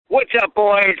What's up,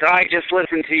 boys? I just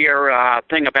listened to your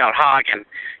thing about Hagen.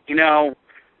 You know,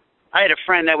 I had a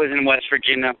friend that was in West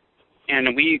Virginia, and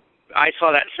I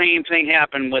saw that same thing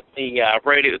happen with the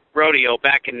rodeo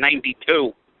back in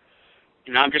 '92.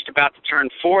 And I'm just about to turn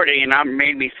 40, and that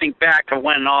made me think back to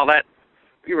when all that,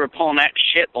 we were pulling that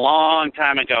shit a long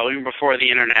time ago, even before the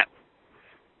internet.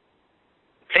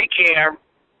 Take care.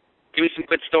 Give me some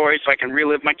good stories so I can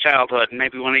relive my childhood, and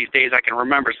maybe one of these days I can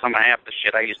remember some of half the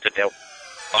shit I used to do.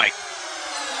 Bye.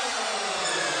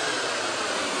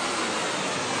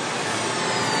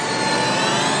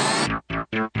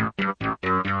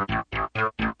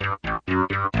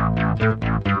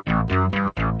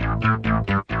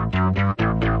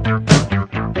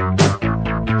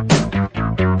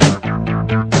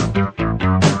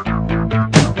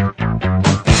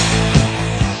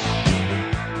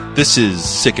 This is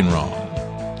Sick and Wrong,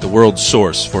 the world's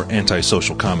source for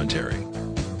antisocial commentary.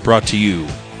 Brought to you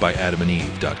by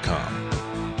AdamandEve.com.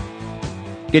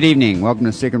 Good evening. Welcome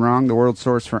to Sick and Wrong, the world's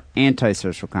source for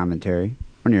antisocial commentary.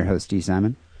 I'm your host, D.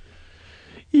 Simon.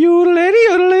 You lady,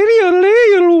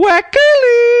 you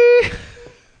wackily.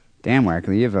 Damn,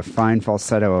 Wackley, you have a fine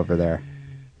falsetto over there.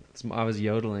 I was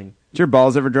yodeling. Did your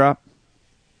balls ever drop?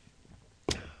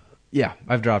 Yeah,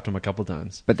 I've dropped them a couple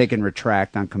times. But they can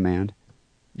retract on command.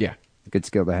 Yeah. Good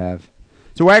skill to have.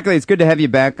 So, Wackley, it's good to have you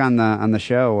back on the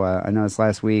show. I noticed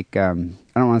last week, I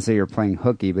don't want to say you're playing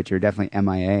hooky, but you're definitely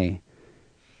MIA.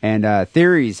 And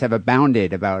theories have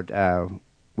abounded about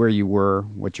where you were,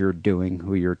 what you're doing,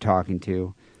 who you're talking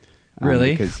to.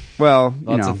 Really? Because, well,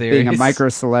 Lots of being a theories.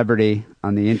 micro-celebrity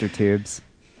on the intertubes.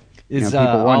 Is people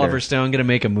wonder. Oliver Stone going to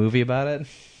make a movie about it?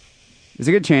 There's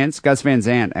a good chance. Gus Van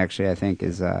Sant, actually, I think,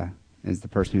 is the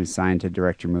person who's signed to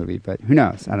direct your movie. But who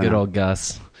knows? I don't know. Good old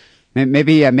Gus.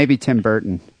 Maybe Tim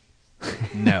Burton.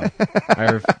 No.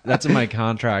 That's in my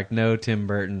contract. No Tim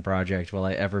Burton project will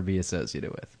I ever be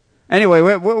associated with. Anyway,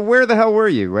 where the hell were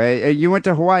you? You went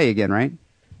to Hawaii again, right?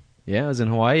 Yeah, I was in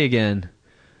Hawaii again.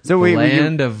 So the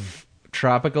land of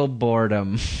tropical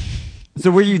boredom. So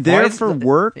were you there Hawaii's for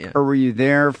work or were you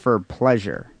there for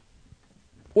pleasure?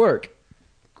 Work.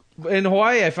 In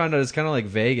Hawaii, I found out it's kind of like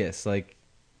Vegas. Like,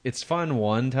 it's fun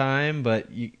one time, but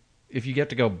if you get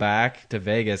to go back to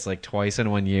Vegas like twice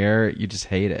in 1 year, you just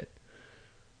hate it.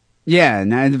 Yeah,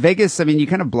 now in Vegas, I mean, you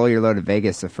kind of blow your load at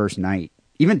Vegas the first night.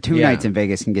 Even two nights in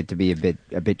Vegas can get to be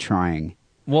a bit trying.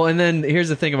 Well, and then here's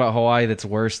the thing about Hawaii that's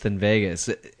worse than Vegas.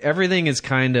 Everything is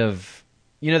kind of,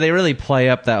 they really play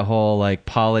up that whole like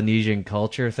Polynesian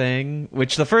culture thing,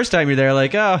 which the first time you're there,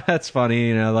 like, oh, that's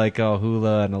funny, like, oh,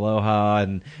 hula and aloha,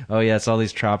 and oh, yeah, it's all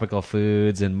these tropical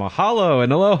foods, and mahalo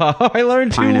and aloha. I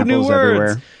learned two new words.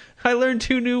 Everywhere. I learned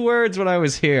two new words when I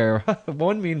was here.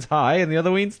 One means hi, and the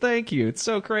other means thank you. It's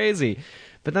so crazy.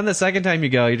 But then the second time you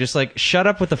go, you're just like, shut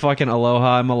up with the fucking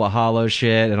aloha and mahalo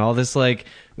shit and all this like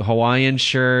Hawaiian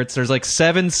shirts. There's like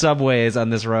 7 subways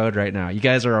on this road right now. You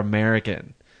guys are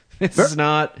American. This is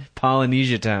not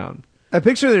Polynesia town. I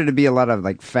picture there to be a lot of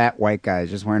like fat white guys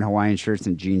just wearing Hawaiian shirts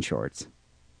and jean shorts.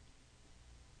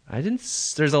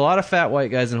 There's a lot of fat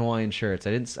white guys in Hawaiian shirts.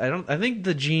 I think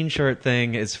the jean short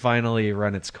thing has finally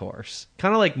run its course.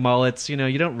 Kind of like mullets, you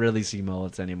don't really see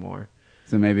mullets anymore.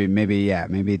 So maybe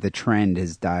the trend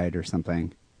has died or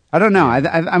something. I don't know.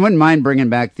 I wouldn't mind bringing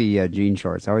back the jean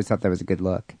shorts. I always thought that was a good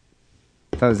look.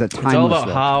 I thought it was a timeless It's all about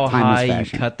look, how high fashion.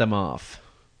 you cut them off.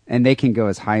 And they can go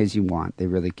as high as you want. They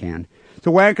really can.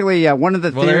 So, Wackley, one of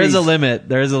the theories... Well, there is a limit.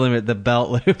 There is a limit. The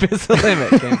belt loop is the limit.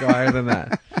 Can't go higher than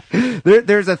that.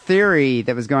 There's a theory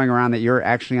that was going around that you're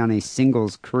actually on a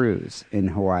singles cruise in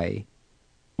Hawaii.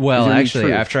 Well,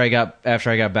 actually, after I got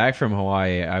back from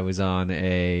Hawaii, I went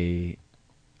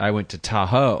to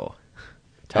Tahoe.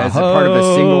 As a part of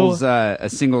a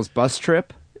singles bus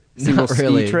trip? Singles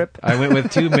ski trip? I went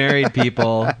with 2 married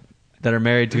people that are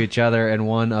married to each other and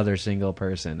 1 other single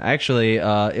person. Actually,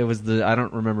 it was I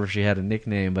don't remember if she had a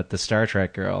nickname, but the Star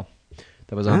Trek girl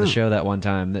that was on the show that one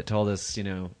time that told us,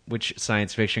 which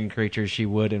science fiction creatures she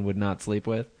would and would not sleep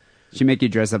with. She make you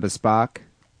dress up as Spock?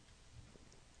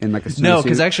 In like a snowsuit? No,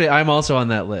 because actually I'm also on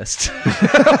that list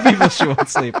of people she won't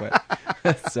sleep with.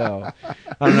 So,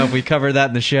 I don't know if we covered that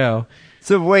in the show.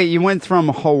 So wait, you went from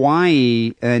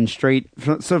Hawaii and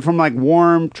from like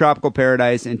warm tropical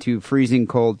paradise into freezing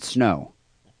cold snow.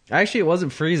 Actually, it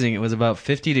wasn't freezing. It was about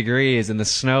 50 degrees, and the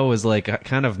snow was like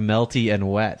kind of melty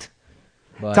and wet.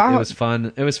 But it was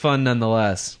fun. It was fun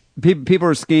nonetheless. People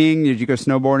were skiing. Did you go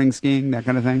snowboarding, skiing, that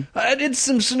kind of thing? I did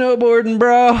some snowboarding,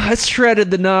 bro. I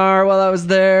shredded the gnar while I was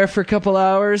there for a couple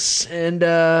hours. And,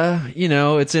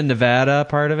 it's in Nevada,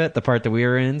 part of it, the part that we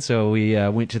were in. So we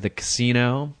went to the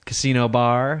casino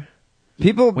bar.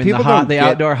 People When the don't get,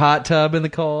 outdoor hot tub in the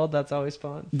cold, that's always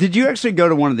fun. Did you actually go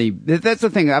to one of the? That's the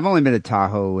thing. I've only been to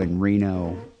Tahoe and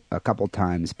Reno a couple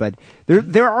times, but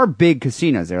there are big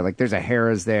casinos there. Like there's a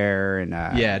Harrah's there, and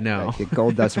like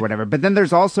Gold Dust or whatever. But then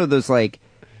there's also those like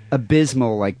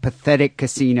abysmal, like pathetic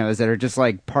casinos that are just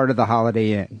like part of the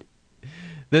Holiday Inn.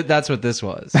 That's what this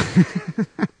was.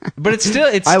 But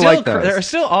they're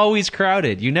still always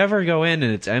crowded. You never go in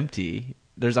and it's empty.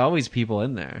 There's always people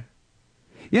in there.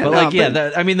 Yeah,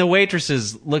 the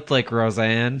waitresses looked like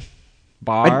Roseanne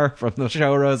Barr from the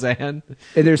show Roseanne.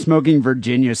 And they're smoking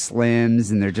Virginia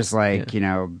Slims, and they're just like,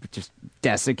 just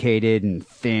desiccated and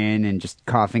thin and just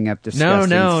coughing up disgusting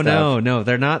stuff. No,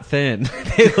 they're not thin.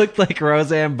 They look like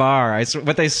Roseanne Barr.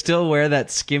 But they still wear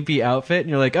that skimpy outfit, and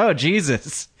you're like, oh,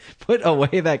 Jesus, put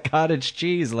away that cottage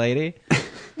cheese, lady.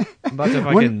 I'm about to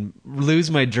fucking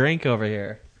lose my drink over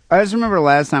here. I just remember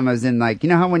last time I was in, like, you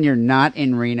know how when you're not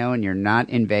in Reno and you're not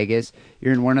in Vegas,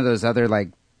 you're in one of those other, like,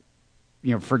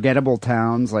 forgettable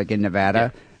towns, like in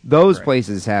Nevada. Yeah. Those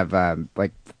places have,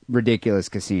 like, ridiculous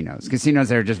casinos. Casinos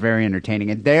that are just very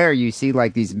entertaining. And there you see,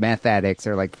 like, these meth addicts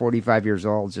that are, like, 45 years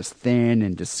old, just thin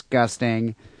and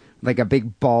disgusting. Like a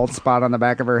big bald spot on the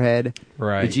back of her head.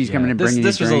 Right. And she's coming and bringing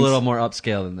This you was drinks. a little more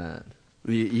upscale than that.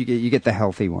 You get the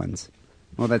healthy ones.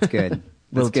 Well, that's good. A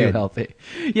little too healthy.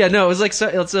 Yeah, no,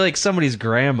 it's like somebody's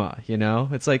grandma,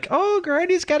 It's like, oh,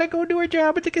 Granny's got to go do her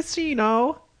job at the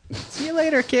casino. See you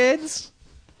later, kids.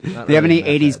 Do you have any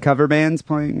 80s cover bands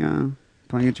playing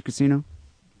at your casino?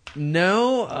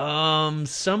 No,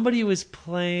 somebody was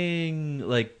playing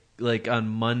like on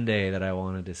Monday that I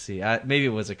wanted to see. Maybe it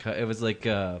was like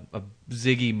a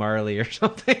Ziggy Marley or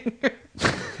something.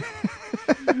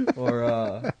 Or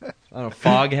I don't know,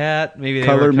 Foghat. Maybe they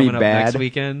were coming up next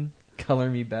weekend. Color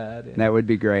Me Bad. Yeah. That would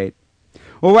be great.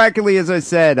 Well, Wackily, as I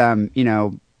said, at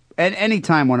any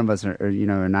time one of us are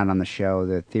not on the show,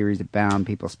 the theories abound.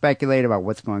 People speculate about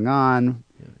what's going on.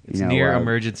 It's near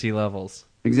emergency levels.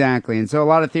 Exactly. And so a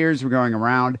lot of theories were going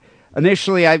around.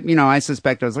 Initially, I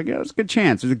suspect, I was like, there's a good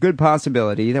chance. There's a good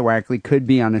possibility that Wackily could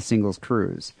be on a singles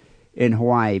cruise in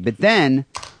Hawaii. But then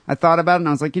I thought about it and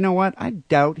I was like, you know what? I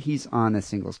doubt he's on a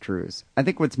singles cruise. I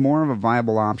think what's more of a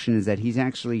viable option is that he's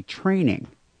actually training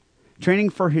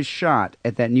for his shot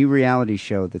at that new reality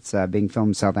show that's being filmed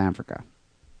in South Africa.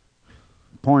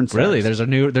 Porn stars. Really? There's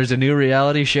a new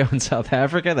reality show in South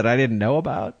Africa that I didn't know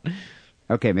about?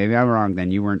 Okay, maybe I'm wrong then.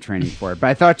 You weren't training for it, but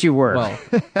I thought you were. Well,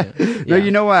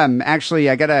 No, actually,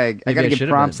 I gotta give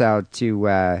props out to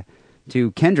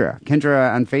Kendra.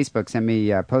 Kendra on Facebook sent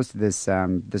me posted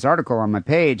this article on my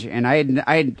page, and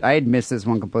I had missed this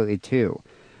one completely too.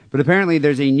 But apparently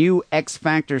there's a new X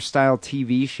Factor style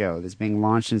TV show that's being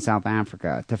launched in South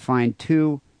Africa to find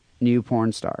 2 new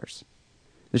porn stars.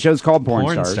 The show's called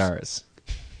Porn Stars.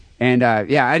 And I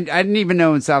didn't even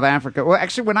know in South Africa. Well,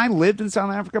 actually, when I lived in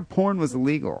South Africa, porn was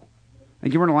illegal.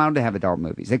 Like, you weren't allowed to have adult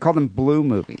movies. They called them blue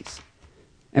movies.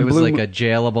 And it was like a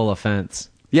jailable offense.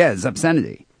 Yeah, it's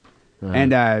obscenity. Uh-huh.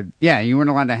 And, you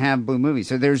weren't allowed to have blue movies,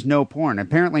 so there's no porn.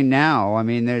 Apparently now,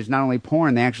 there's not only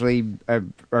porn, they actually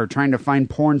are trying to find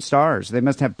porn stars. They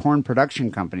must have porn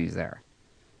production companies there.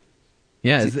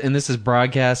 Yeah, and this is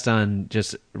broadcast on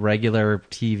just regular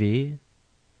TV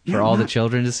for all the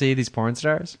children to see, these porn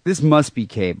stars? This must be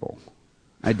cable.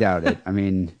 I doubt it.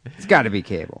 It's got to be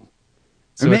cable.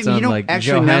 So it's on,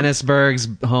 Johannesburg's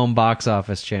home box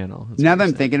office channel. Now that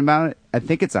I'm thinking about it, I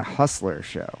think it's a Hustler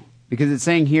show. Because it's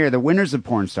saying here, the winners of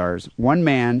Porn Stars, 1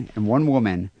 man and 1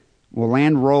 woman, will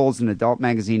land roles in adult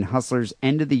magazine Hustler's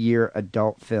end-of-the-year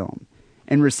adult film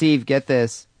and receive, get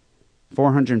this,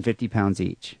 £450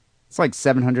 each. It's like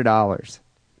 $700.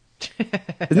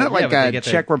 Isn't that like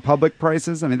Czech Republic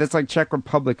prices? That's like Czech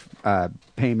Republic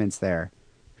payments there.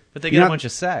 But they get a bunch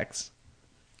of sex.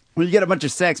 Well, you get a bunch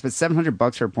of sex, but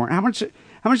 $700 for a porn. How much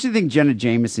do you think Jenna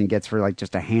Jameson gets for like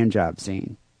just a hand job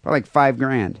scene? Probably like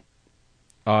 $5,000.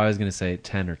 Oh, I was going to say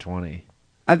 10 or 20.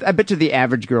 I bet you the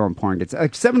average girl in porn gets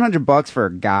like $700 for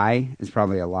a guy is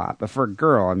probably a lot, but for a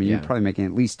girl, you're probably making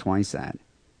at least twice that.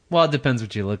 Well, it depends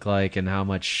what you look like and how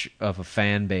much of a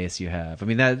fan base you have.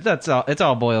 That's all. It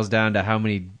all boils down to how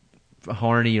many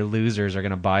horny losers are going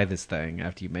to buy this thing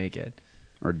after you make it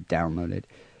or download it.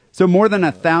 So more than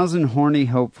 1,000 horny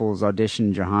hopefuls auditioned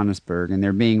in Johannesburg, and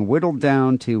they're being whittled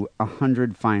down to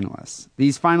 100 finalists.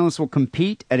 These finalists will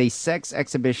compete at a sex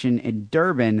exhibition in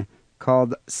Durban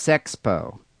called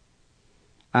Sexpo,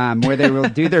 where they will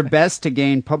do their best to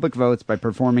gain public votes by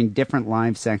performing different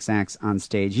live sex acts on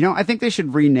stage. I think they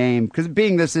should rename, because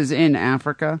being this is in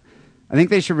Africa, I think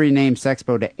they should rename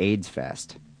Sexpo to AIDS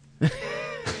Fest.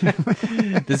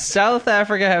 Does South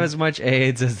Africa have as much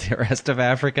AIDS as the rest of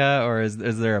Africa, or is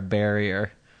there a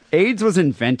barrier? AIDS was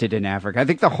invented in Africa. I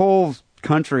think the whole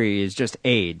country is just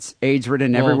AIDS. AIDS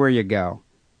ridden everywhere you go.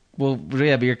 Well,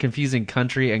 yeah, but you're confusing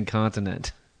country and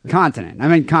continent. Continent. I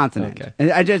mean continent.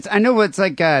 Okay. I know it's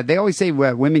like they always say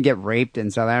women get raped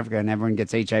in South Africa and everyone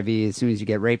gets HIV as soon as you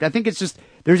get raped. I think it's just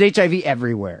there's HIV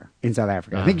everywhere in South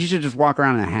Africa. I think you should just walk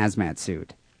around in a hazmat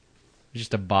suit.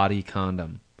 Just a body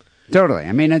condom. Totally.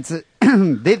 I mean, it's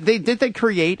did they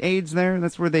create AIDS there?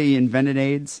 That's where they invented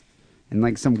AIDS, and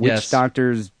like some witch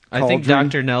doctors. I think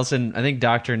Dr. Nelson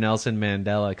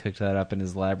Mandela cooked that up in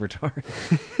his laboratory.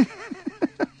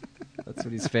 That's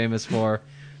what he's famous for.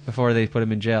 Before they put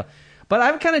him in jail. But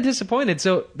I'm kind of disappointed.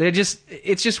 So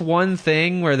it's just one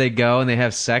thing where they go and they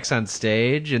have sex on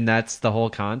stage, and that's the whole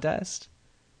contest.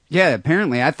 Yeah,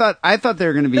 apparently. I thought they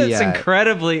were going to be. That's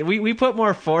incredibly. We put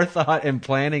more forethought and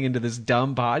planning into this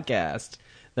dumb podcast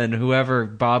than whoever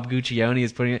Bob Guccione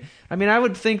is putting it. I mean, I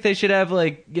would think they should have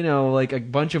like a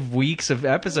bunch of weeks of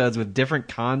episodes with different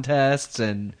contests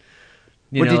and.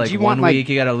 One week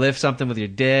you got to lift something with your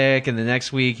dick, and the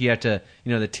next week you have to,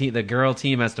 the girl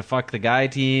team has to fuck the guy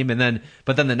team,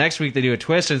 but then the next week they do a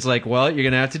twist, and it's like, well, you're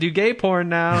gonna have to do gay porn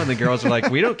now, and the girls are like,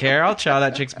 we don't care, I'll chow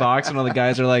that chick's box, and all the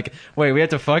guys are like, wait, we have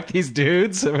to fuck these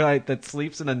dudes that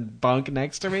sleeps in a bunk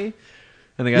next to me,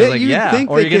 and the guy's like, yeah,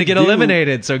 or you're gonna get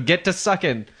eliminated, so get to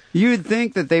sucking. You would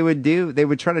think that they would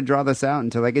try to draw this out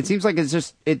into it seems like what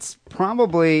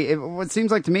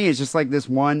seems like to me is just like this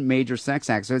one major sex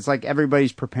act. So it's like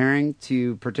everybody's preparing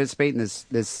to participate in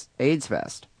this AIDS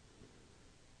fest.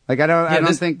 Like I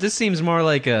don't think this seems more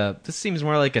like a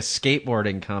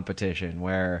skateboarding competition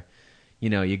where,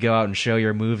 you go out and show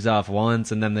your moves off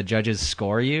once and then the judges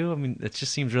score you. I mean, it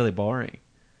just seems really boring.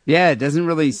 Yeah, it doesn't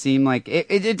really seem like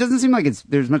it doesn't seem like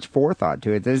there's much forethought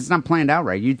to it. It's not planned out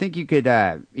right. You'd think you could,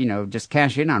 just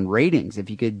cash in on ratings if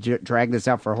you could drag this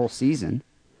out for a whole season.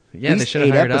 Yeah, they should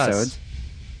have hired us.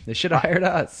 They should have hired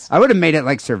us. I would have made it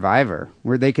like Survivor,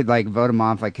 where they could like vote him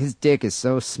off. Like his dick is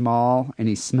so small and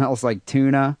he smells like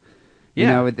tuna.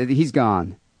 Yeah, he's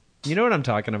gone. You know what I'm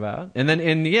talking about. And then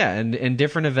in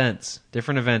different events.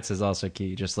 Different events is also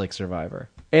key, just like Survivor.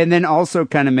 And then also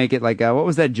kind of make it like, what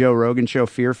was that Joe Rogan show,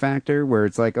 Fear Factor, where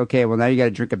it's like, okay, well now you got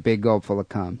to drink a big gulp full of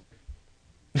cum.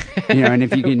 And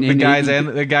if you can, the guys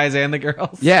and the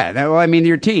girls. Yeah,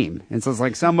 your team. And so it's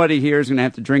like somebody here is going to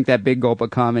have to drink that big gulp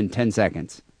of cum in 10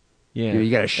 seconds. Yeah,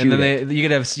 you got to shoot. And then you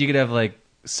could have like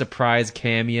surprise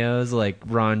cameos, like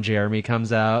Ron Jeremy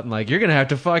comes out and like, you're gonna have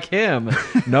to fuck him.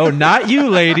 No, not you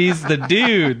ladies, the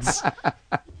dudes.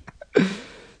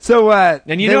 So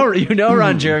and you know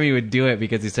Ron Jeremy would do it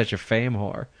because he's such a fame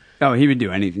whore. Oh, he would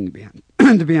do anything to be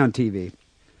on to be on TV.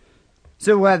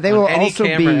 So they will also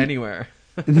be anywhere.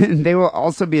 They will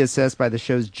also be assessed by the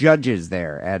show's judges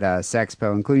there at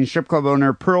Sexpo, including strip club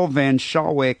owner Pearl Van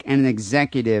Shalwick and an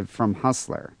executive from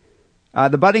Hustler.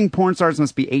 The budding porn stars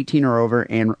must be 18 or over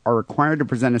and are required to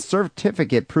present a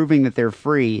certificate proving that they're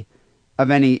free of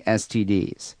any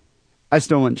STDs. I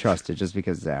still wouldn't trust it just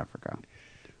because it's Africa.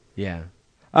 Yeah.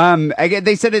 Again,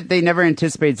 they said they never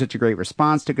anticipated such a great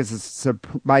response. Took us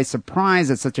by surprise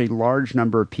that such a large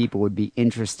number of people would be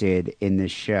interested in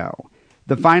this show.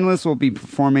 The finalists will be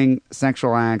performing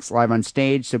sexual acts live on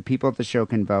stage so people at the show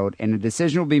can vote, and a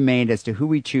decision will be made as to who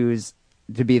we choose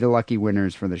to be the lucky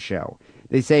winners for the show.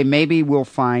 They say maybe we'll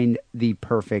find the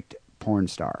perfect porn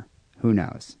star. Who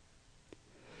knows?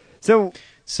 So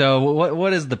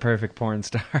what is the perfect porn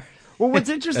star? Well, what's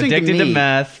interesting addicted to me, to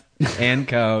meth and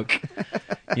coke,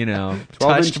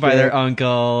 touched by their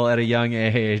uncle at a young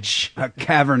age, a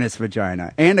cavernous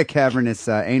vagina and a cavernous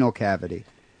anal cavity.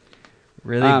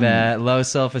 Really bad, low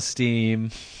self-esteem.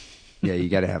 Yeah, you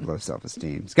got to have low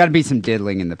self-esteem. It's got to be some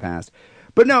diddling in the past.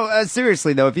 But no,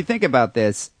 seriously though, if you think about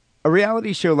this, a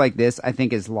reality show like this, I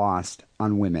think, is lost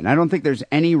on women. I don't think there's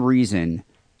any reason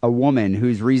a woman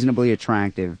who's reasonably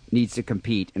attractive needs to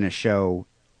compete in a show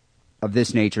of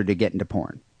this nature to get into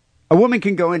porn. A woman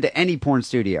can go into any porn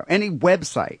studio, any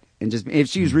website, and just, if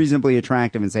she's reasonably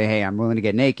attractive and say, hey, I'm willing to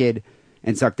get naked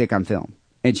and suck dick on film,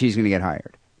 and she's going to get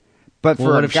hired. But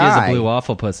for what a if guy, she has a blue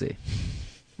waffle pussy?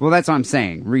 Well, that's what I'm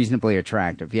saying. Reasonably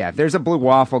attractive. Yeah, if there's a blue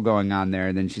waffle going on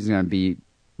there, then she's going to be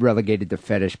relegated to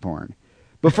fetish porn.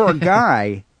 But for a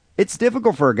guy, it's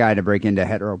difficult for a guy to break into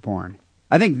hetero porn.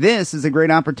 I think this is a great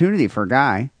opportunity for a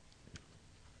guy.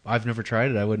 I've never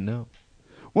tried it. I wouldn't know.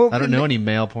 Well, I don't know any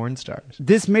male porn stars.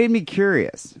 This made me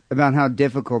curious about how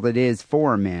difficult it is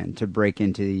for a man to break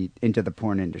into the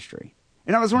porn industry.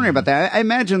 And I was wondering about that. I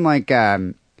imagine like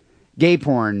gay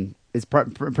porn is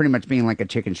pretty much being like a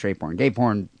chicken straight porn. Gay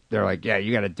porn, they're like, yeah,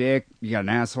 you got a dick, you got an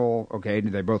asshole. Okay, do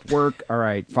they both work? All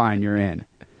right, fine, you're in.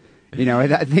 You know,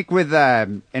 I think with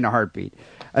in a heartbeat.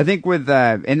 I think with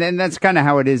and then that's kind of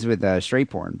how it is with straight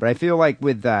porn. But I feel like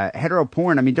with hetero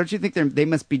porn, I mean, don't you think they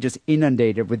must be just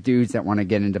inundated with dudes that want to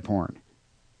get into porn?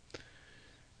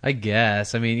 I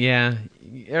guess. I mean, yeah,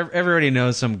 everybody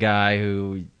knows some guy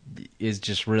who is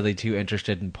just really too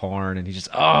interested in porn, and he's just,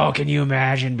 oh, can you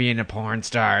imagine being a porn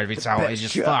star? He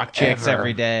just fuck chicks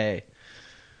every day.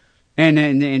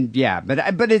 And yeah, but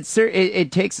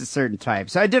it takes a certain type.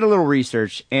 So I did a little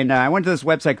research, and I went to this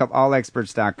website called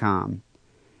allexperts.com.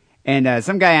 And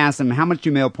some guy asked him, how much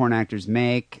do male porn actors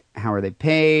make? How are they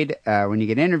paid? When you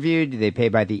get interviewed, do they pay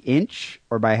by the inch,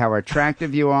 or by how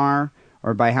attractive you are,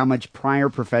 or by how much prior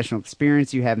professional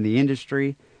experience you have in the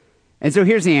industry? And so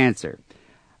here's the answer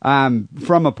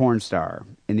from a porn star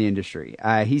in the industry.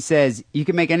 He says you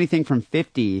can make anything from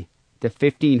 $50 to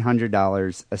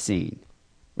 $1,500 a scene.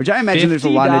 Which I imagine there's a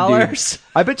lot of dudes.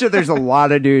 I bet you there's a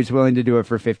lot of dudes willing to do it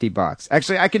for $50.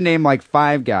 Actually, I can name like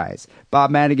 5 guys.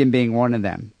 Bob Madigan being one of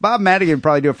them. Bob Madigan would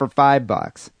probably do it for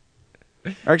 $5.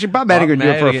 Or actually, Bob Madigan would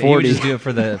do it for $40. He would just do it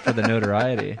for the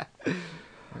notoriety.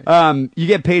 You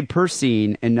get paid per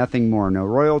scene and nothing more. No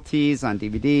royalties on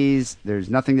DVDs. There's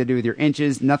nothing to do with your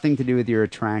inches. Nothing to do with your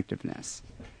attractiveness.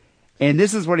 And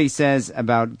this is what he says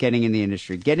about getting in the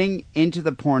industry. Getting into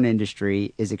the porn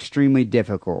industry is extremely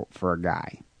difficult for a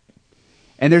guy.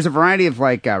 And there's a variety of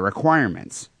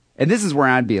requirements. And this is where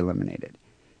I'd be eliminated.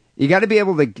 You got to be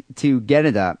able to get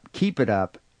it up, keep it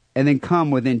up, and then come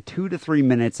within 2 to 3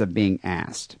 minutes of being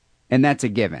asked. And that's a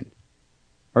given.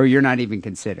 Or you're not even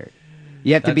considered.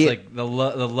 You have to be like the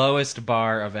lowest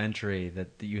bar of entry that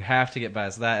you have to get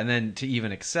past that. And then to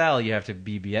even excel, you have to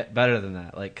be better than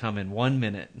that. Like come in 1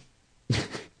 minute.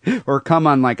 Or come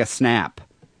on like a snap,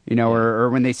 you know,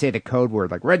 or when they say the code word,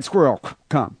 like red squirrel,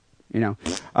 come, you know.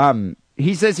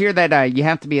 He says here that you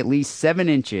have to be at least 7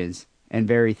 inches and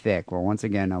very thick. Well, once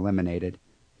again, eliminated.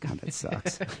 God, that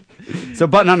sucks. So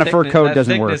button on a fur coat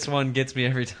doesn't work. This one gets me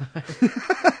every time.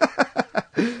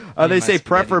 They say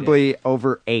preferably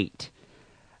over 8.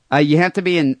 You have to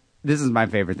be in, this is my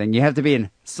favorite thing, you have to be in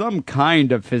some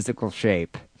kind of physical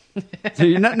shape. So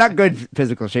you're not good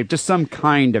physical shape, just some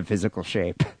kind of physical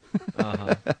shape.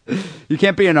 Uh-huh. You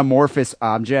can't be an amorphous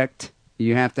object.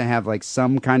 You have to have like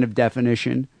some kind of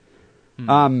definition.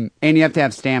 And you have to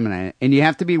have stamina. And you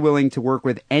have to be willing to work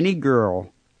with any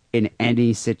girl in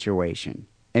any situation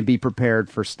and be prepared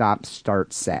for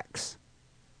stop-start sex.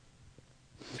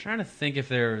 I'm trying to think if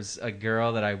there's a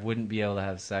girl that I wouldn't be able to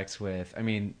have sex with. I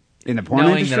mean, in the porn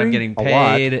knowing industry, that I'm getting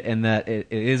paid and that it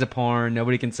is a porn,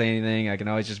 nobody can say anything. I can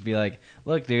always just be like,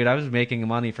 "Look, dude, I was making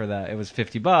money for that. It was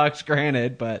 $50,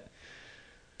 granted, but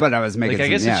I was making." Like, I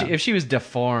guess if she was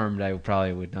deformed, I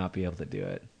probably would not be able to do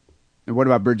it. And what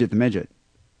about Bridget the Midget?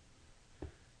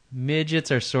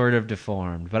 Midgets are sort of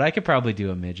deformed, but I could probably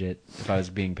do a midget if I was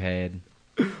being paid.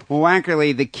 Well,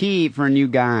 Wackerly, the key for a new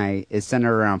guy is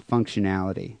centered around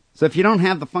functionality. So if you don't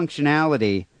have the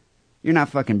functionality, you're not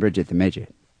fucking Bridget the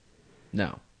Midget.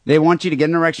 No. They want you to get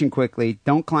an erection quickly,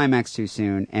 don't climax too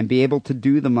soon, and be able to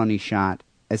do the money shot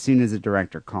as soon as the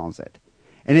director calls it.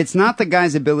 And it's not the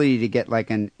guy's ability to get like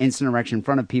an instant erection in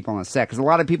front of people on a set, because a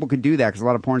lot of people could do that, because a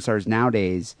lot of porn stars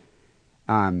nowadays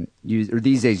use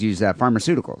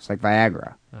pharmaceuticals like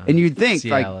Viagra. And you'd think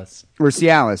Cialis. or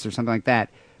Cialis or something like that.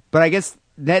 But I guess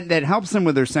that helps them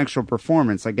with their sexual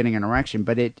performance, like getting an erection,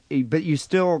 but you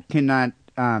still cannot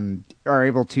are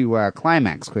able to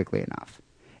climax quickly enough.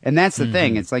 And that's the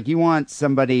thing. It's like you want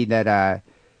somebody that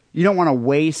you don't want to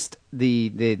waste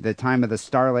the time of the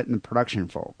starlet and the production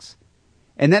folks.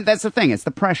 And that's the thing. It's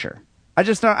the pressure.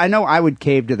 I know I would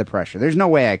cave to the pressure. There's no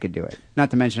way I could do it.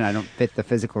 Not to mention I don't fit the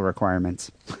physical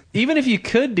requirements. Even if you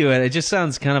could do it, it just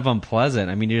sounds kind of unpleasant.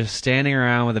 I mean, you're just standing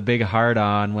around with a big heart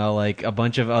on while like a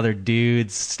bunch of other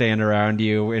dudes stand around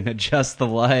you and adjust the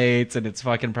lights, and it's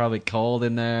fucking probably cold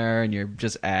in there, and your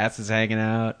just ass is hanging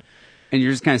out. And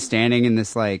you're just kind of standing in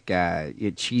this like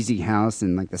cheesy house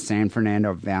in like the San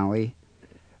Fernando Valley.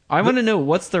 I want to know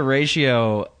what's the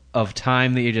ratio of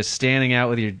time that you're just standing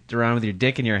out around with your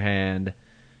dick in your hand,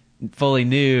 fully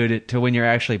nude, to when you're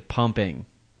actually pumping.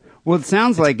 Well, it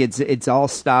sounds like it's all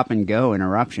stop and go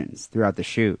interruptions throughout the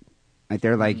shoot. Like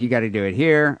they're like, you got to do it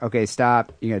here. Okay,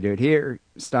 stop. You got to do it here.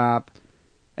 Stop.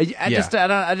 I just don't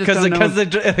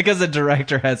know. Because the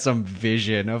director has some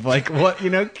vision of like, what,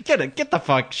 get the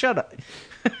fuck, shut up.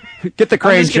 Get the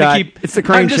crane shot. It's the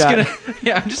crane shot.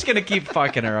 I'm just gonna keep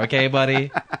fucking her, okay, buddy?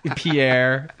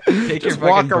 Pierre, take just your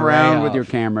walk fucking around off. with your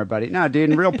camera, buddy. No, dude,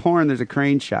 in real porn, there's a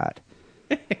crane shot.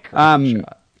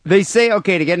 Shot. They say,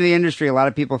 okay, to get into the industry, a lot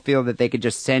of people feel that they could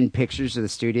just send pictures to the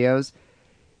studios.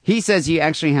 He says you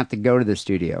actually have to go to the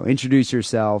studio, introduce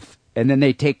yourself, and then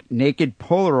they take naked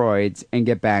Polaroids and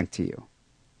get back to you.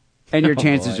 And your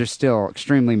chances are still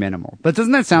extremely minimal. But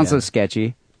doesn't that sound so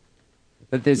sketchy?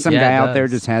 That there's some guy out there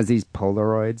just has these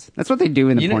Polaroids? That's what they do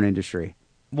in the porn industry.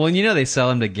 Well, they sell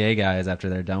them to gay guys after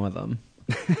they're done with them.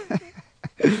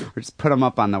 Or just put them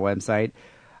up on the website.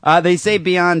 They say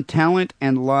beyond talent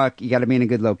and luck, you got to be in a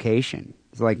good location.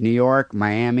 It's like New York,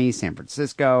 Miami, San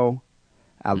Francisco,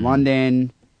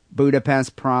 London,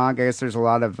 Budapest, Prague. I guess there's a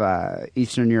lot of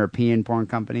Eastern European porn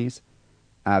companies.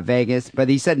 Vegas. But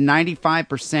he said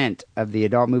 95% of the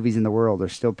adult movies in the world are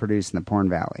still produced in the Porn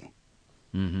Valley.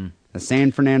 Mm-hmm. The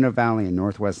San Fernando Valley in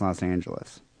northwest Los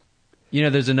Angeles.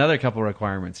 There's another couple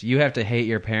requirements. You have to hate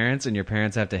your parents, and your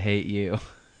parents have to hate you.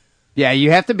 Yeah,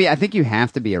 you have to be. I think you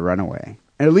have to be a runaway.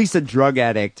 At least a drug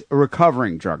addict, a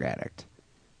recovering drug addict.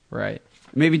 Right.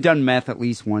 Maybe done meth at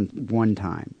least one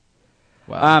time.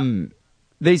 Wow.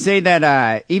 They say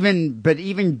that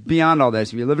even beyond all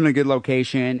this, if you live in a good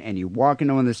location and you walk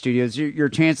into one of the studios, your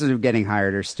chances of getting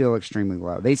hired are still extremely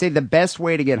low. They say the best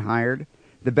way to get hired,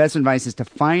 the best advice is to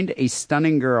find a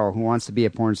stunning girl who wants to be a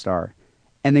porn star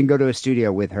and then go to a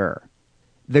studio with her.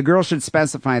 The girl should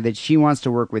specify that she wants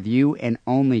to work with you and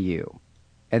only you,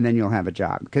 and then you'll have a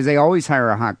job. Because they always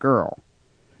hire a hot girl.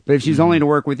 But if she's only to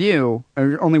work with you,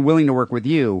 or only willing to work with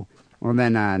you, well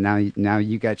then now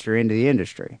you got your into the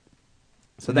industry.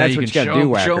 So that's what you got to do,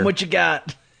 Whacker. Show them what you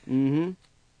got. Mm-hmm.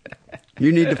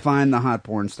 You need to find the hot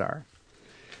porn star.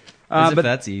 But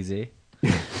that's easy.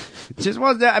 You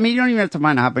don't even have to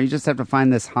find a hot, but you just have to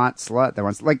find this hot slut that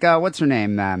wants, like, what's her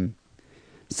name?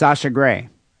 Sasha Grey.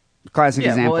 Classic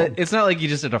example. Well, it's not like you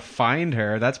just have to find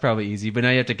her. That's probably easy. But now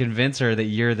you have to convince her that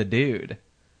you're the dude.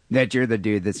 That you're the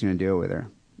dude that's going to do it with her.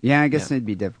 Yeah, I guess it'd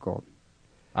be difficult.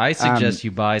 I suggest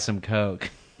you buy some coke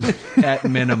at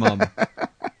minimum.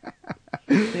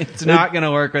 It's not going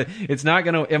to work.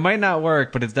 It might not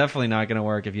work, but it's definitely not going to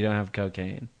work if you don't have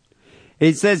cocaine.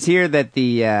 It says here that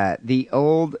the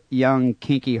old, young,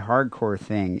 kinky, hardcore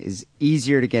thing is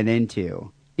easier to get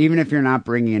into, even if you're not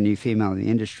bringing a new female to the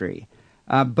industry.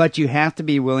 But you have to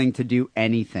be willing to do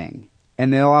anything.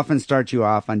 And they'll often start you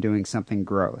off on doing something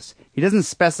gross. He doesn't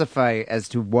specify as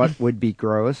to what would be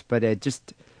gross, but it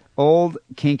just old,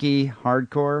 kinky,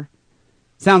 hardcore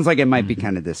sounds like it might be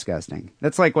kind of disgusting.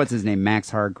 That's like, what's his name, Max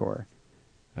Hardcore.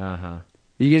 Uh-huh.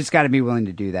 You just got to be willing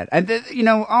to do that. And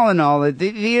all in all,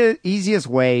 the easiest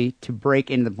way to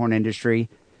break into the porn industry,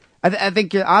 I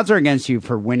think your odds are against you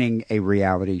for winning a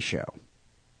reality show.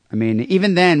 I mean,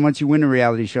 even then, once you win a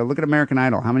reality show, look at American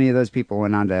Idol. How many of those people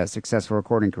went on to successful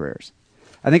recording careers?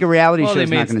 I think a reality show is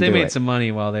not going to do it. They made some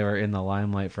money while they were in the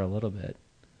limelight for a little bit.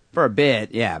 For a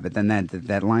bit, yeah, but then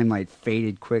that limelight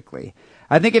faded quickly.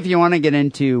 I think if you want to get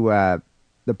into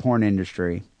the porn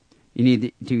industry, you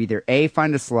need to either A,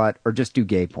 find a slut, or just do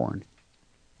gay porn.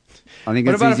 I think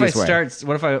that's the easiest way.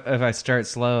 What if I start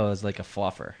slow as like a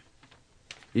fluffer?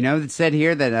 It said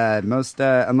here that most,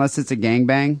 unless it's a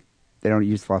gangbang, they don't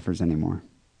use fluffers anymore.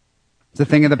 It's a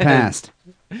thing of the past.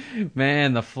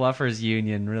 Man, the Fluffers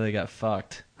Union really got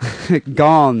fucked.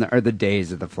 Gone are the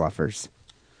days of the fluffers.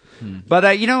 But,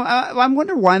 I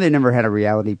wonder why they never had a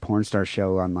reality porn star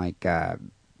show on, like,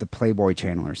 the Playboy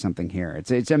channel or something here.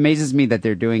 It amazes me that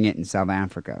they're doing it in South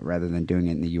Africa rather than doing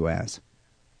it in the U.S.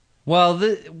 Well,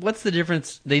 what's the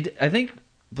difference? I think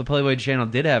the Playboy channel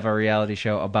did have a reality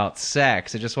show about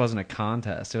sex. It just wasn't a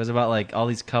contest. It was about, like, all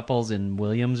these couples in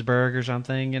Williamsburg or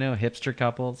something, hipster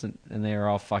couples, and they were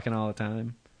all fucking all the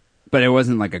time. But it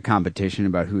wasn't like a competition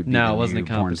about who'd be the it wasn't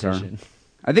new a porn star. competition.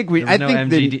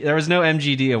 There was no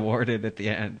MGD awarded at the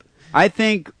end. I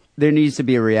think there needs to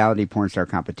be a reality porn star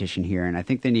competition here, and I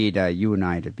think they need you and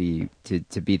I to be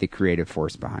the creative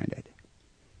force behind it.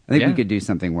 I think we could do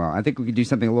something well. I think we could do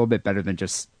something a little bit better than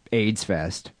just AIDS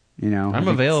Fest. I'm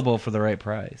available for the right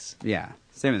price. Yeah,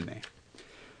 same with me.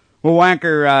 Well,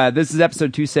 Whacker, this is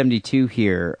episode 272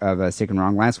 here of Sick and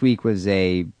Wrong. Last week was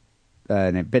a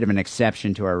bit of an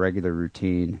exception to our regular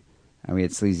routine. We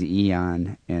had Sleazy E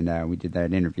on, and we did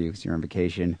that interview because you're on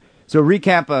vacation. So,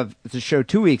 recap of the show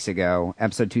 2 weeks ago,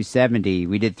 episode 270.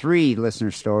 We did 3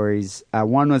 listener stories.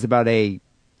 One was about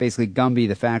basically Gumby,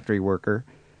 the factory worker.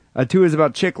 2 was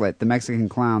about Chiclet, the Mexican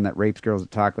clown that rapes girls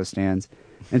at taco stands.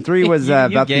 And 3 was you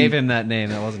about gave him that name.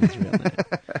 That wasn't his real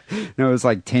name. No, it was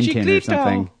like Tintin Chiclito. or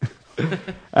something.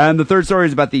 And the third story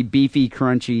is about the beefy,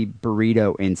 crunchy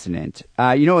burrito incident.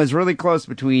 It was really close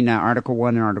between Article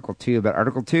 1 and Article 2, but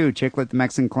Article 2, Chiclet the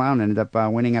Mexican Clown, ended up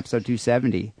winning episode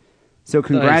 270. So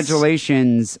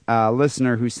congratulations,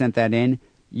 listener who sent that in.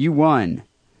 You won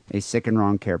a Sick and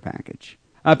Wrong care package.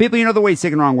 People, you know the way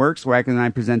Sick and Wrong works. Wackler and I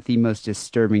present the most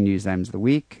disturbing news items of the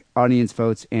week. Audience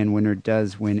votes, and winner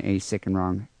does win a Sick and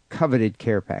Wrong coveted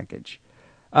care package.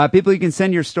 People, you can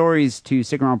send your stories to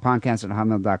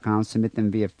sickandwrongpodcast@hotmail.com. Submit them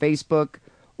via Facebook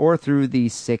or through the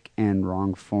Sick and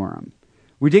Wrong forum.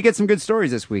 We did get some good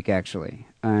stories this week, actually,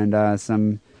 and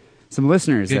some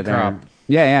listeners. Good crop.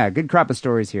 Good crop of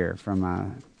stories here from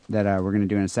that we're going to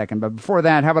do in a second. But before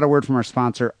that, how about a word from our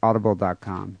sponsor,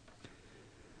 Audible.com.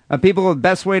 People, the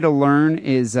best way to learn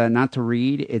is not to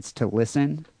read, it's to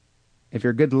listen. If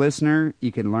you're a good listener,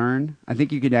 you can learn. I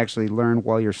think you could actually learn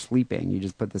while you're sleeping. You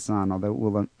just put this on,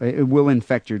 although it will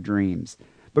infect your dreams.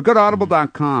 But go to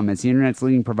Audible.com. It's the Internet's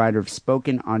leading provider of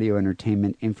spoken audio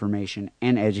entertainment, information,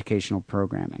 and educational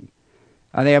programming.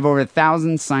 They have over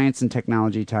 1,000 science and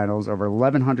technology titles, over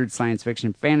 1,100 science fiction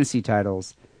and fantasy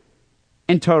titles.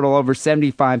 In total, over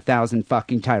 75,000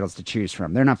 fucking titles to choose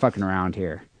from. They're not fucking around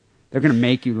here. They're going to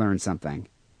make you learn something.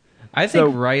 I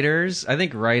think writers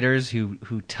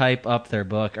who type up their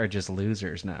book are just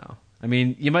losers now. I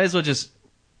mean, you might as well just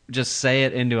say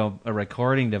it into a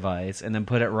recording device and then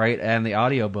put it right in the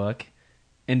audiobook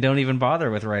and don't even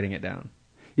bother with writing it down.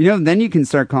 You know, then you can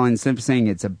start instead of saying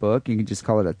it's a book, you can just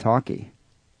call it a talkie.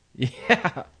 Yeah.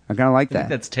 I kind of like that. I think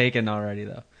that's taken already,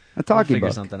 though. A talkie figure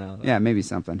book. Something out. Yeah, maybe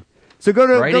something. So go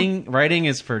to writing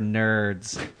is for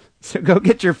nerds. So go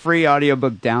get your free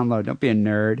audiobook download. Don't be a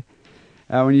nerd.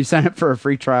 When you sign up for a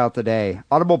free trial today,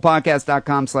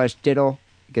 audiblepodcast.com/diddle,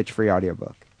 get your free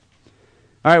audiobook.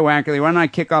 All right, Wackerly, why don't I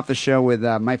kick off the show with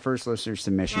my first listener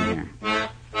submission here.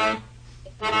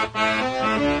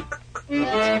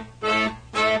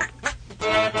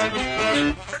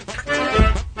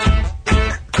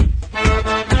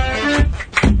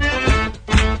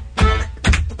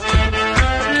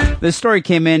 This story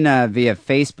came in via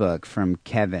Facebook from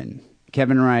Kevin.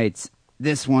 Kevin writes,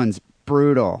 "This one's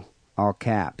brutal," all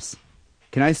caps.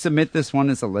 Can I submit this one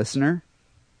as a listener?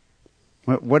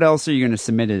 What else are you going to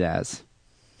submit it as?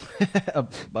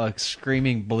 a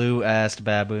screaming blue-assed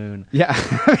baboon. Yeah,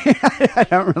 I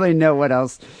don't really know what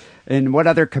else, in what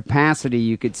other capacity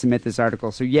you could submit this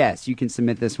article. So yes, you can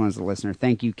submit this one as a listener.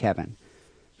 Thank you, Kevin.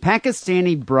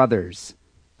 Pakistani brothers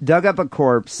dug up a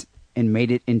corpse and made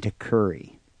it into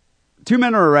curry. 2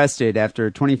 men are arrested after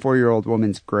a 24-year-old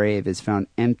woman's grave is found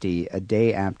empty a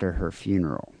day after her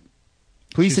funeral.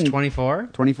 She's 24?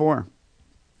 24.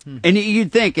 And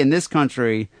you'd think in this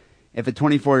country, if a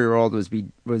 24-year-old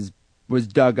was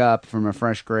dug up from a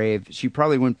fresh grave, she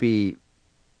probably wouldn't be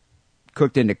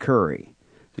cooked into curry.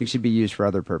 I think she'd be used for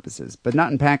other purposes. But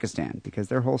not in Pakistan, because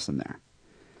they're wholesome there.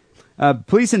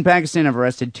 Police in Pakistan have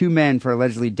arrested 2 men for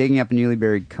allegedly digging up a newly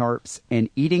buried corpse and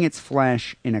eating its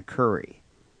flesh in a curry.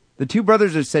 The 2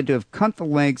 brothers are said to have cut the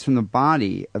legs from the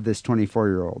body of this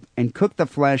 24-year-old and cooked the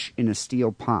flesh in a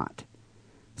steel pot.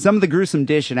 Some of the gruesome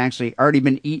dish had actually already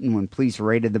been eaten when police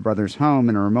raided the brothers' home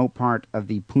in a remote part of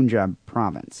the Punjab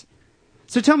province.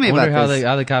 So tell me about this.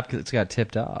 How the cops got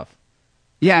tipped off.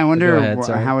 Yeah, I wonder ahead,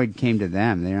 how it came to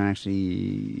them. They don't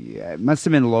actually... It must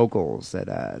have been locals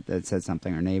that said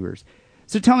something, or neighbors.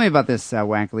 So tell me about this,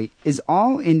 Wackley. Is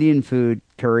all Indian food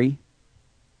curry?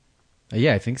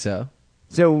 Yeah, I think so.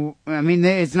 So, I mean,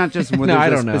 it's not just No,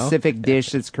 there's a specific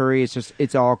dish that's curry.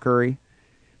 It's all curry.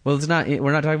 Well, it's not.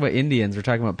 We're not talking about Indians. We're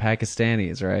talking about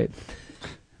Pakistanis, right?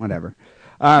 Whatever.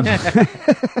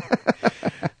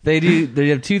 They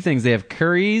have 2 things. They have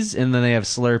curries and then they have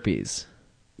Slurpees.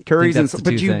 Curries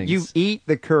but you eat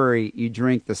the curry, you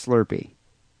drink the Slurpee.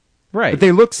 Right. But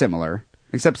they look similar,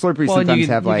 except Slurpees sometimes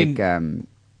have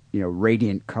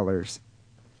radiant colors.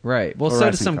 Right. Well,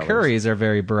 so do some colors. Curries are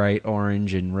very bright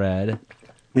orange and red.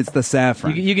 It's the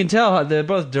saffron. You can tell how they're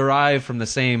both derived from the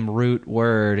same root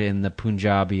word in the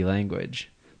Punjabi language.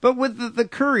 But with the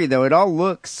curry, though, it all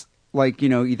looks like,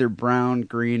 either brown,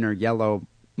 green, or yellow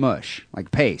mush,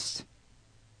 like paste.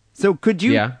 So could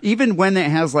you, even when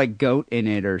it has like goat in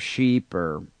it or sheep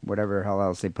or whatever the hell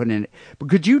else they put in it, but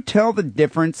could you tell the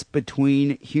difference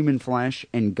between human flesh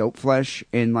and goat flesh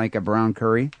in like a brown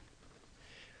curry?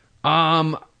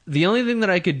 The only thing that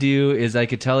I could do is I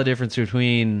could tell the difference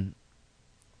between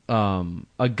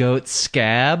a goat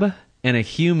scab and a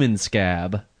human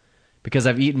scab because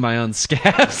I've eaten my own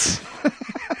scabs.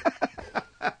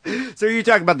 So you're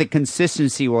talking about the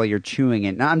consistency while you're chewing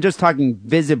it. Now, I'm just talking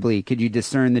visibly. Could you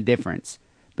discern the difference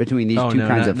between these two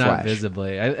kinds of flesh? Not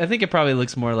visibly. I think it probably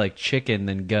looks more like chicken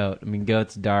than goat. I mean,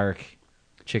 goat's dark,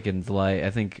 chicken's light.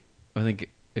 I think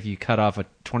if you cut off a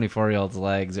 24-year-old's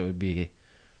legs, it would be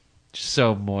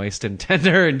so moist and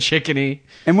tender and chickeny.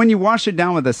 And when you wash it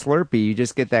down with a Slurpee, you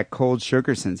just get that cold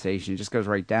sugar sensation. It just goes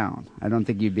right down. I don't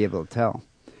think you'd be able to tell.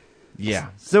 Yeah.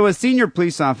 So a senior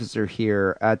police officer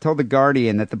here told The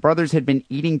Guardian that the brothers had been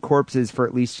eating corpses for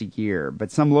at least a year,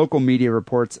 but some local media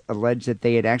reports allege that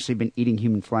they had actually been eating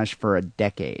human flesh for a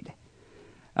decade.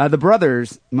 The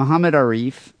brothers, Muhammad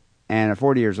Arif, and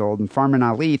 40 years old, and Farman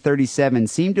Ali, 37,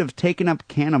 seem to have taken up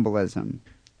cannibalism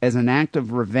as an act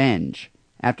of revenge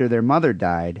after their mother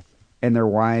died and their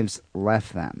wives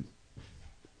left them.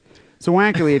 So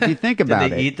actually, if you think about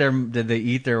did they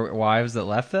eat their wives that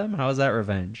left them? How is that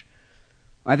revenge?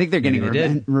 I think they're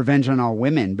getting revenge on all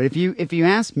women. But if you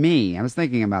ask me, I was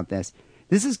thinking about this.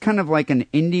 This is kind of like an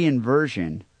Indian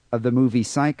version of the movie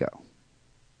Psycho.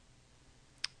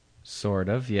 Sort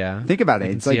of, yeah. Think about it.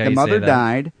 It's like the mother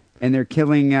died, and they're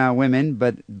killing women,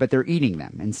 but they're eating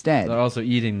them instead. They're also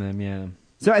eating them, yeah.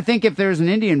 So I think if there's an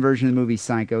Indian version of the movie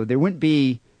Psycho, there wouldn't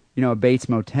be, a Bates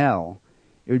Motel.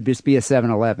 It would just be a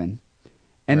 7-Eleven.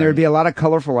 And there would be a lot of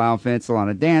colorful outfits, a lot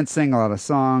of dancing, a lot of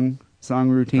song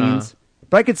routines.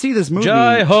 But I could see this movie.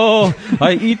 Jai ho,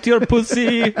 I eat your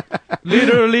pussy,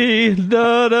 literally,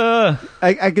 da da.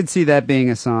 I could see that being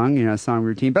a song, a song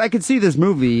routine. But I could see this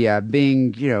movie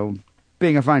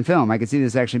being a fine film. I could see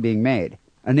this actually being made.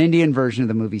 An Indian version of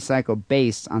the movie Psycho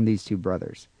based on these two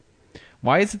brothers.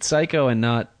 Why is it Psycho and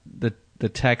not the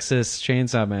Texas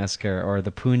Chainsaw Massacre or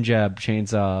the Punjab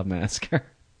Chainsaw Massacre?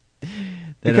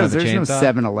 Because there's no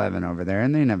 7-Eleven over there,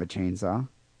 and they didn't have a chainsaw.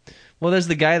 Well, there's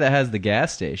the guy that has the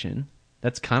gas station.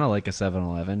 That's kind of like a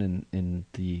 7-Eleven in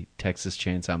the Texas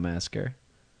Chainsaw Massacre.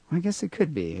 I guess it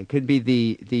could be. It could be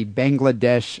the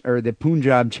Bangladesh or the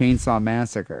Punjab Chainsaw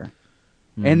Massacre.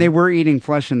 Mm. And they were eating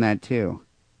flesh in that, too.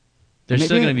 There's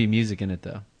still going to be music in it,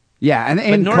 though. Yeah,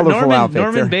 and colorful outfits.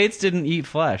 Norman Bates didn't eat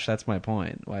flesh. That's my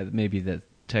point. Why maybe the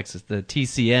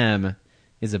TCM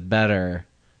is a better...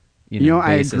 I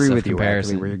agree with you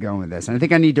actually where you're going with this. And I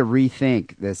think I need to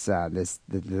rethink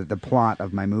the plot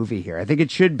of my movie here. I think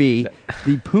it should be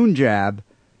the Punjab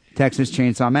Texas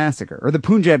Chainsaw Massacre or the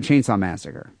Punjab Chainsaw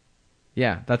Massacre.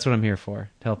 Yeah, that's what I'm here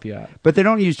for, to help you out. But they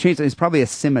don't use chainsaw. It's probably a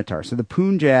scimitar. So the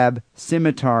Punjab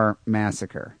Scimitar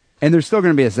Massacre. And there's still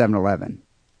going to be a 7-Eleven.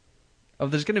 Oh,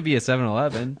 there's going to be a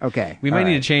 7-Eleven. Okay. We might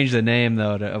need to change the name,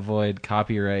 though, to avoid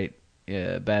copyright.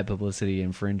 Bad publicity,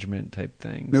 infringement type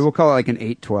things. Maybe we'll call it like an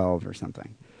 812 or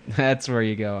something. That's where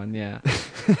you're going, yeah.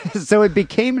 So it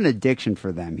became an addiction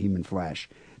for them, human flesh.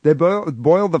 They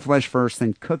boiled the flesh first,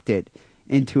 then cooked it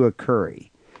into a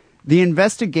curry. The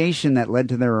investigation that led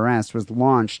to their arrest was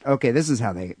launched. Okay, this is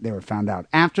how they were found out.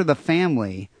 After the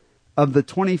family of the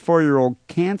 24-year-old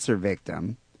cancer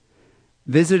victim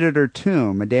visited her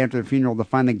tomb a day after the funeral to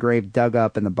find the grave dug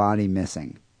up and the body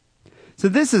missing. So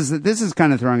this is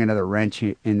kind of throwing another wrench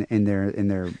in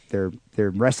their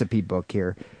recipe book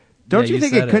here. Don't you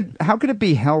think it could? How could it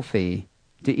be healthy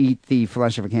to eat the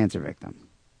flesh of a cancer victim?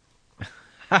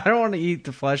 I don't want to eat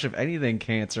the flesh of anything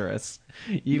cancerous,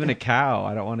 even a cow.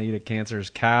 I don't want to eat a cancerous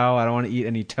cow. I don't want to eat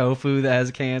any tofu that has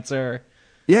cancer.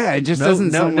 Yeah, it just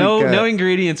doesn't sound no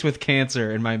ingredients with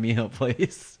cancer in my meal,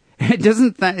 please. It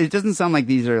doesn't sound like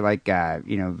these are like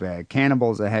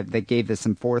cannibals that gave this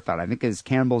some forethought. I think it's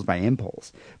cannibals by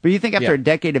impulse. But you think after a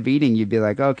decade of eating, you'd be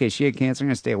like, okay, she had cancer. I'm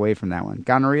gonna stay away from that one.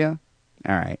 Gonorrhea,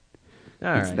 all right,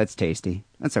 that's tasty.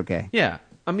 That's okay. Yeah,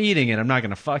 I'm eating it. I'm not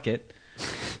gonna fuck it.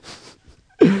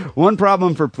 One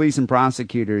problem for police and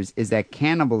prosecutors is that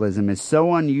cannibalism is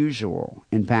so unusual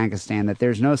in Pakistan that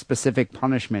there's no specific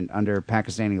punishment under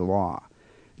Pakistani law.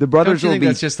 The brothers Don't you think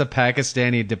that's just the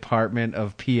Pakistani Department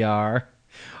of PR?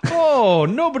 Oh,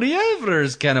 nobody ever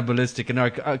is cannibalistic in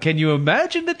our... can you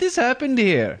imagine that this happened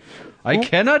here?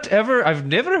 I've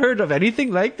never heard of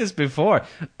anything like this before.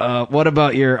 What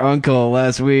about your uncle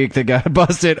last week that got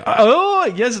busted?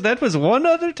 Oh, yes, that was one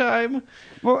other time.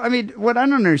 Well, I mean, what I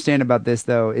don't understand about this,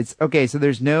 though, it's, okay, so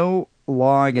there's no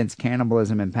law against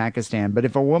cannibalism in Pakistan, but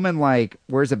if a woman,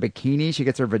 wears a bikini, she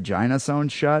gets her vagina sewn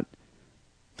shut...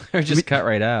 Or just cut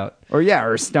right out.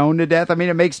 Or stoned to death. I mean,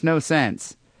 it makes no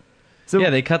sense. So,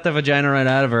 yeah, they cut the vagina right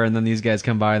out of her, and then these guys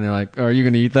come by, and they're like, are you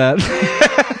going to eat that?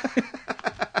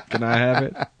 Can I have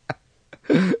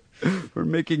it? We're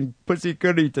making pussy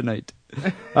curry tonight.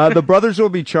 The brothers will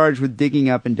be charged with digging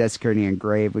up and desecrating a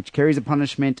grave, which carries a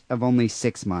punishment of only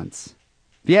 6 months.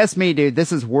 If you ask me, dude,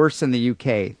 this is worse than the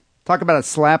UK. Talk about a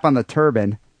slap on the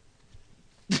turban.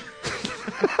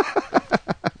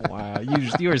 Wow,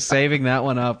 you were saving that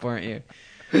one up, weren't you?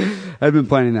 I've been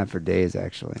planning that for days,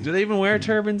 actually. Do they even wear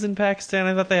turbans in Pakistan?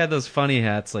 I thought they had those funny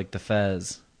hats like the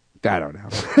fez. I don't know.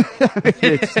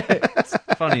 It's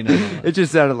funny now. It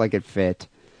just sounded like it fit.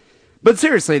 But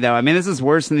seriously, though, I mean, this is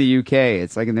worse than the UK.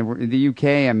 It's like in the UK,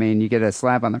 I mean, you get a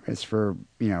slap on the wrist for,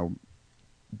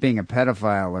 being a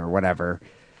pedophile or whatever.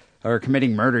 or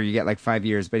committing murder, you get like 5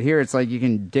 years. But here it's like you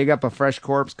can dig up a fresh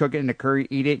corpse, cook it into curry,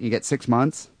 eat it, and you get 6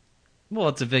 months. Well,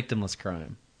 it's a victimless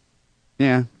crime.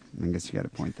 Yeah, I guess you got a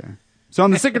point there. So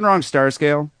on the Sick and Wrong star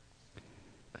scale,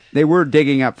 they were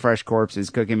digging up fresh corpses,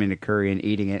 cooking them into curry, and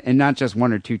eating it. And not just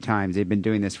 1 or 2 times. They've been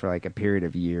doing this for like a period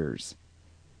of years.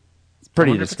 It's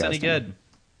pretty disgusting. If it's any good.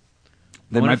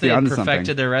 They I wonder might if be they onto perfected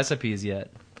something. their recipes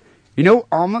yet. You know,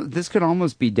 this could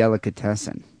almost be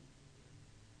Delicatessen.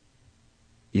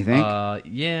 You think?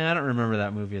 Yeah, I don't remember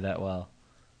that movie that well.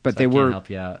 But so they I were. can't help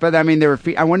you out. But I mean, they were.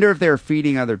 I wonder if they were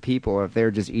feeding other people, or if they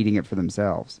were just eating it for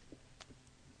themselves.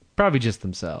 Probably just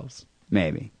themselves.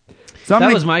 Maybe. So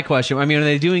That was my question. I mean, are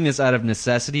they doing this out of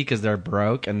necessity because they're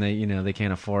broke and they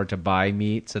can't afford to buy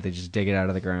meat, so they just dig it out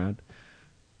of the ground?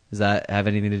 Does that have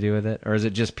anything to do with it, or is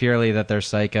it just purely that they're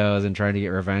psychos and trying to get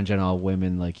revenge on all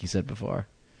women, like you said before?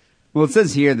 Well, it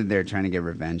says here that they're trying to get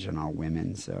revenge on all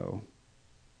women. So,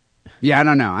 yeah, I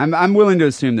don't know. I'm willing to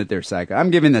assume that they're psycho.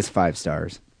 I'm giving this 5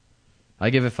 stars. I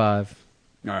give it 5.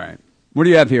 All right. What do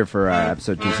you have here for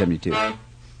episode 272?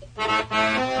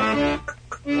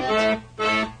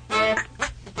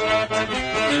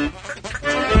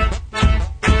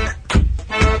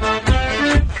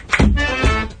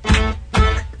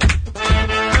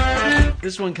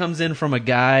 This one comes in from a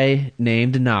guy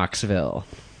named Knoxville.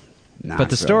 But the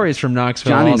Knoxville. story is from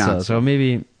Knoxville Johnny also, Knoxville. so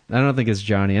maybe... I don't think it's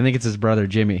Johnny. I think it's his brother,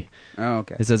 Jimmy. Oh,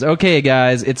 okay. It says, "Okay,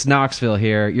 guys, it's Knoxville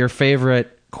here. Your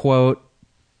favorite, quote,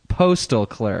 postal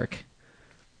clerk.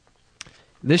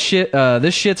 This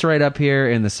shit's right up here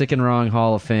in the Sick and Wrong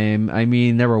Hall of Fame. I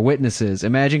mean, there were witnesses.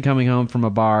 Imagine coming home from a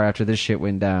bar after this shit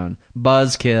went down.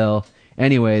 Buzzkill.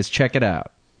 Anyways, check it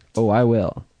out. Oh, I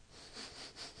will."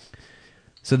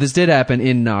 So this did happen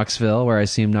in Knoxville, where I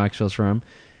assume Knoxville's from.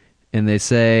 And they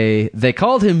say, they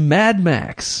called him Mad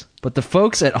Max. But the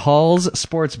folks at Hall's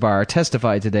Sports Bar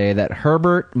testified today that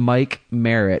Herbert Mike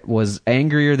Merritt was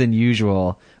angrier than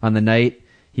usual on the night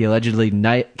he allegedly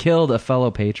killed a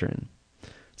fellow patron.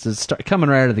 So it's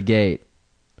coming right out of the gate.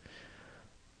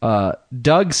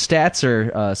 Doug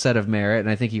Statzer said of Merritt, and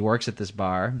I think he works at this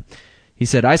bar, he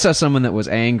said, "I saw someone that was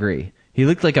angry. He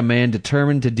looked like a man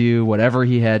determined to do whatever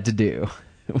he had to do,"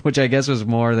 which I guess was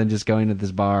more than just going to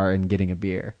this bar and getting a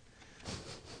beer.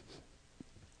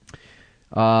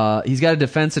 He's got a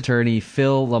defense attorney,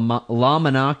 Phil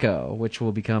Lamonaco, which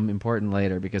will become important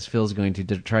later because Phil's going to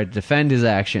try to defend his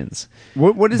actions.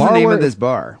 What is the name of this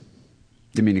bar?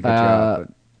 Didn't mean to cut you off.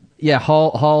 But... Yeah,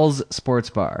 Hall's Sports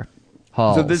Bar.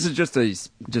 Hall's. So this is just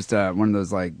one of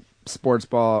those like sports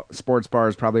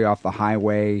bars, probably off the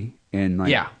highway in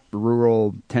like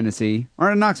rural Tennessee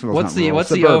or in Knoxville. What's the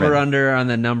over under on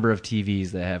the number of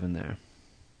TVs they have in there?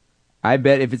 I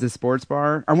bet if it's a sports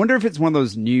bar, I wonder if it's one of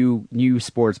those new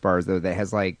sports bars though that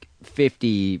has like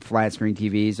 50 flat screen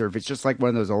TVs, or if it's just like one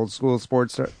of those old school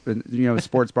sports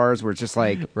bars where it's just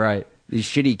like right these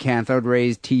shitty cathode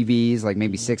rays TVs, like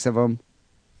maybe 6 of them.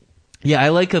 Yeah, I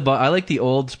like the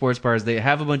old sports bars. They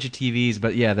have a bunch of TVs,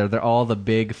 but yeah, they're all the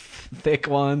big, thick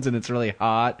ones, and it's really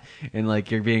hot, and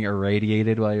like you're being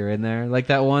irradiated while you're in there. Like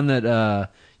that one that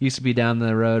used to be down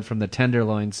the road from the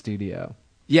Tenderloin Studio.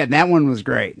 Yeah, that one was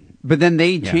great. But then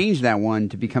they changed that one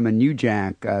to become a New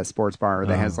Jack sports bar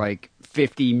that has like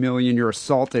 50 million. You're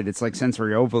assaulted. It's like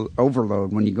sensory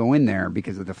overload when you go in there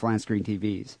because of the flat screen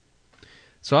TVs.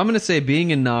 So I'm going to say being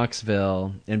in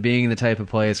Knoxville and being in the type of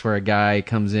place where a guy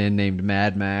comes in named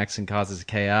Mad Max and causes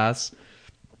chaos,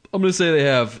 I'm going to say they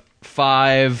have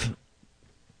 5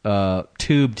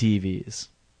 tube TVs.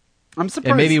 I'm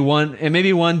surprised. And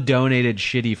maybe one donated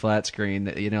shitty flat screen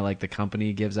that like the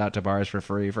company gives out to bars for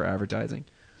free for advertising.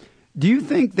 Do you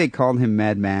think they called him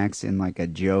Mad Max in like a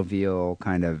jovial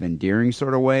kind of endearing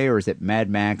sort of way, or is it Mad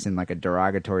Max in like a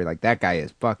derogatory, like that guy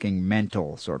is fucking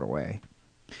mental sort of way?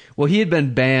 Well, he had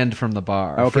been banned from the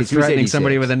bar for threatening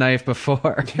somebody with a knife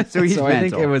before. So he's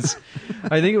mental.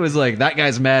 I think it was like, that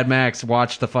guy's Mad Max,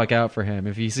 watch the fuck out for him.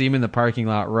 If you see him in the parking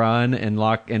lot, run and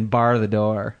lock and bar the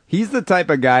door. He's the type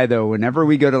of guy though, whenever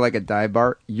we go to like a dive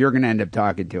bar, you're going to end up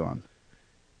talking to him.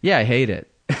 Yeah, I hate it.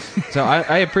 So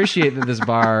I appreciate that this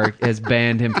bar has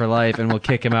banned him for life and will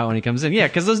kick him out when he comes in. Yeah,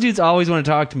 because those dudes always want to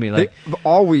talk to me. Like,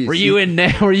 always. Were you in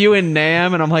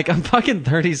NAM? And I'm like, I'm fucking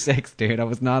 36, dude. I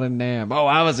was not in NAM. Oh,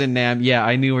 I was in NAM. Yeah,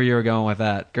 I knew where you were going with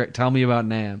that. Great. Tell me about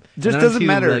NAM. Just doesn't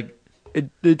matter. Like,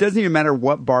 it doesn't even matter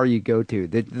what bar you go to.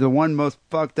 The one most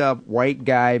fucked up white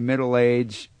guy, middle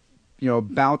age,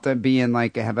 about to be in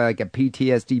have a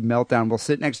PTSD meltdown will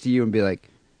sit next to you and be like,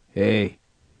 "Hey."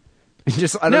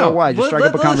 Just I don't know why. Just strike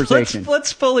up a conversation.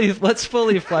 Let's fully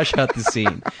flesh out the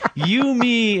scene. You,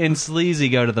 me, and Sleazy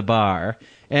go to the bar,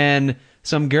 and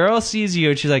some girl sees you,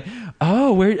 and she's like, "Oh,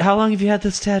 oh, how long have you had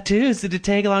this tattoos? Did it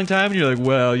take a long time? And you're like,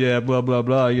 well, yeah, blah, blah,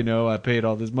 blah. You know, I paid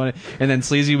all this money. And then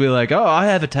Sleazy will be like, oh, I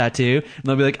have a tattoo. And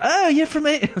they'll be like, oh, you're from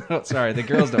oh, sorry, the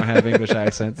girls don't have English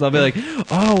accents. They'll be like,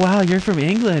 oh, wow, you're from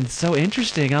England. So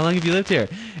interesting. How long have you lived here?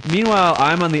 Meanwhile,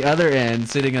 I'm on the other end,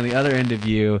 sitting on the other end of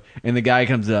you, and the guy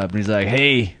comes up and he's like,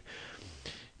 hey,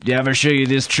 did I ever show you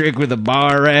this trick with a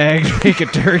bar rag to make a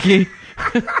turkey?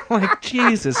 Like,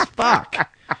 Jesus, fuck.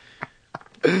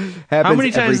 How many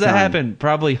times does that happen?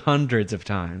 Probably hundreds of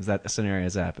times that scenario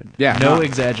has happened. Yeah. No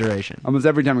exaggeration. Almost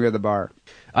every time I go to the bar.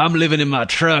 I'm living in my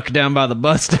truck down by the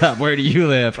bus stop. Where do you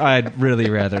live? I'd really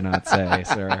rather not say,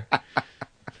 sir.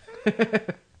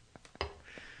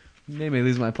 Made me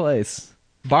lose my place.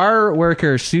 Bar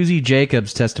worker Susie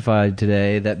Jacobs testified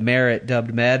today that Merritt,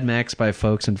 dubbed Mad Max by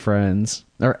folks and friends,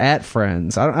 or at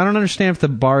friends. I don't understand if the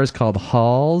bar is called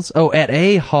Halls. Oh, at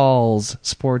a Halls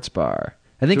sports bar.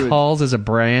 I think Halls is a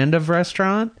brand of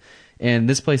restaurant, and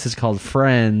this place is called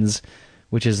Friends,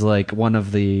 which is like one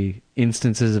of the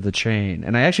instances of the chain.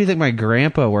 And I actually think my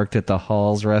grandpa worked at the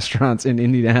Halls restaurants in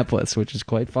Indianapolis, which is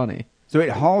quite funny. So wait,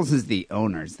 Halls is the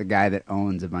owner. It's the guy that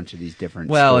owns a bunch of these different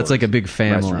Well, stores, it's like a big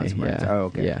family. restaurants. Yeah. Oh,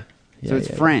 okay. Yeah. So it's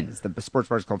Friends. The sports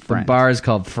bar is called Friends. The bar is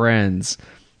called Friends.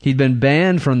 He'd been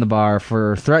banned from the bar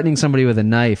for threatening somebody with a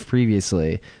knife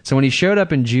previously. So when he showed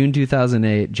up in June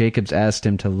 2008, Jacobs asked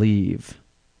him to leave.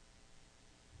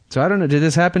 So I don't know. Did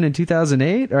this happen in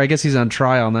 2008? Or I guess he's on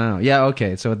trial now. Yeah,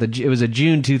 okay. So it was a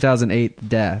June 2008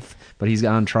 death, but he's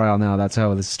on trial now. That's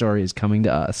how this story is coming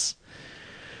to us.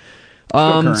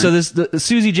 So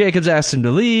Susie Jacobs asked him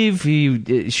to leave.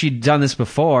 She'd done this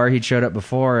before. He'd showed up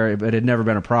before, but it had never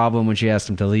been a problem. When she asked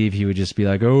him to leave, he would just be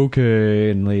like, okay,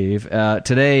 and leave.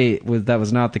 Today, that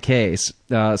was not the case.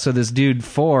 So this dude,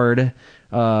 Ford,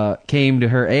 came to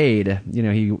her aid. You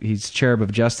know, he's cherub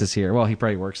of justice here. Well, he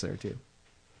probably works there, too.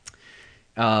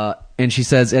 And she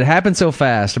says, it happened so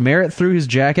fast. Merritt threw his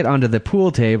jacket onto the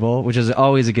pool table, which is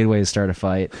always a good way to start a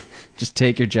fight. Just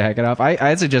take your jacket off.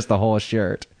 I'd suggest the whole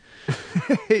shirt.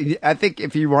 I think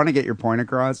if you want to get your point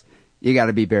across, you got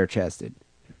to be bare-chested.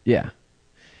 Yeah.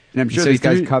 And I'm sure this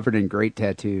guy's covered in great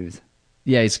tattoos.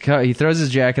 Yeah, he throws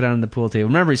his jacket on the pool table.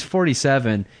 Remember, he's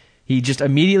 47. He just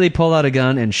immediately pulled out a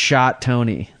gun and shot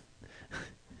Tony.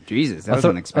 Jesus, that was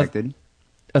unexpected.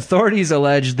 Authorities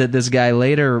allege that this guy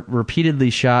later repeatedly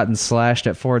shot and slashed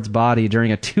at Ford's body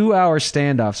during a 2-hour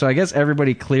standoff. So I guess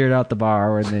everybody cleared out the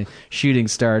bar when the shooting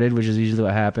started, which is usually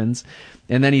what happens.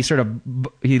 And then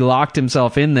he locked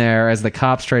himself in there as the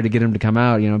cops tried to get him to come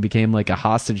out. You know, it became like a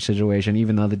hostage situation,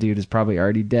 even though the dude is probably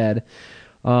already dead.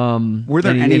 Were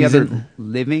there any other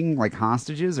living like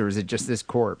hostages, or is it just this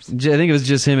corpse? I think it was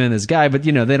just him and this guy, but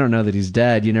you know they don't know that he's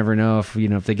dead. You never know if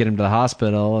they get him to the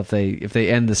hospital, if they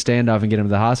end the standoff and get him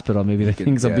to the hospital, maybe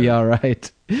things will be all right.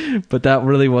 But that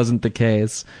really wasn't the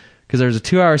case, because there was a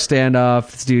 2-hour standoff.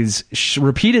 This dude's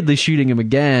repeatedly shooting him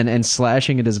again and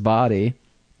slashing at his body.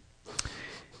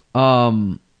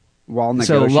 While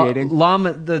negotiating? So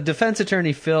the defense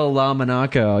attorney, Phil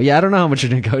LaMonaco, I don't know how much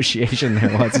of negotiation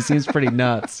there was. He seems pretty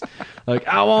nuts. Like,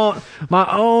 I want my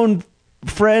own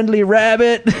friendly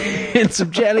rabbit and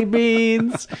some jelly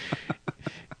beans.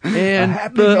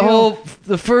 And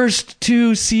the first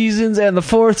 2 seasons and the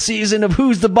 4th season of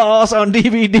Who's the Boss on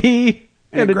DVD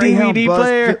and a DVD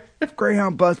player.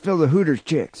 Greyhound bus filled of Hooters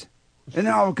chicks. And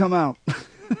then all will come out.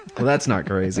 Well, that's not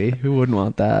crazy. Who wouldn't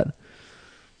want that?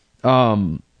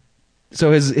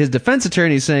 So his defense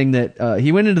attorney is saying that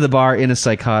he went into the bar in a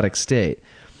psychotic state.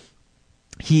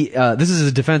 This is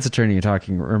his defense attorney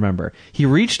talking, remember. He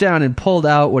reached down and pulled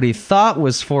out what he thought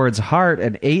was Ford's heart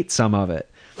and ate some of it.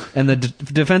 And the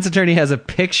defense attorney has a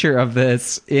picture of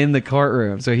this in the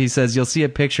courtroom. So he says you'll see a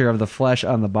picture of the flesh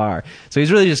on the bar. So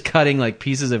he's really just cutting like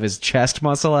pieces of his chest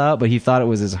muscle out, but he thought it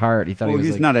was his heart. He thought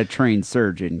he's not a trained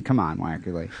surgeon. Come on,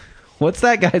 Wackerly. What's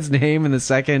that guy's name in the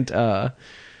second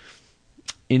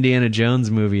Indiana Jones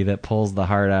movie that pulls the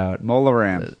heart out? Mola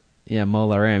Ram.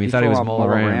 Mola Ram. He thought he was Mola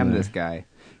Ram. This guy.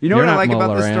 You know what I like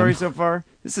about this story so far?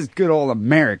 This is good old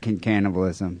American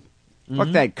cannibalism. Mm-hmm.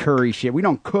 Fuck that curry shit. We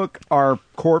don't cook our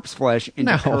corpse flesh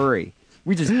into curry.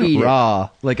 We just eat it. Raw,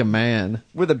 like a man.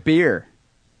 With a beer.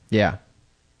 Yeah.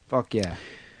 Fuck yeah.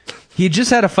 He just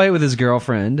had a fight with his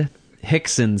girlfriend,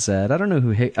 Hickson said. I don't know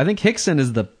who I think Hickson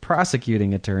is the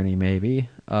prosecuting attorney, maybe.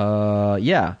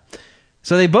 Yeah.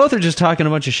 So they both are just talking a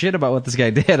bunch of shit about what this guy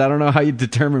did. I don't know how you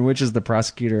determine which is the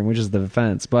prosecutor and which is the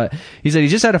defense. But he said he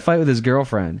just had a fight with his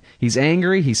girlfriend. He's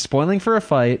angry. He's spoiling for a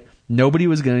fight. Nobody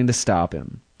was going to stop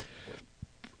him.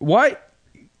 Why?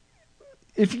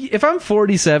 If I'm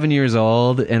 47 years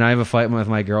old and I have a fight with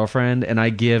my girlfriend and I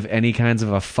give any kinds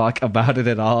of a fuck about it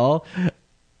at all,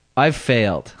 I've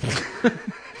failed.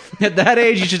 At that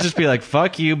age, you should just be like,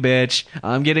 fuck you, bitch.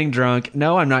 I'm getting drunk.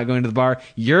 No, I'm not going to the bar.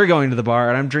 You're going to the bar,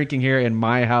 and I'm drinking here in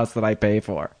my house that I pay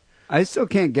for. I still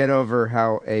can't get over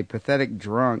how a pathetic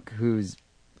drunk who's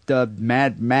dubbed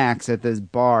Mad Max at this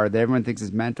bar that everyone thinks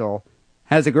is mental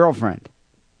has a girlfriend.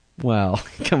 Well,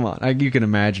 come on. You can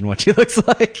imagine what she looks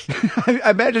like.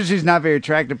 I imagine she's not very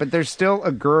attractive, but there's still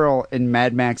a girl in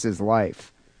Mad Max's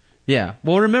life. Yeah.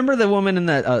 Well, remember the woman in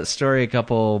that story a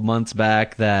couple months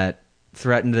back that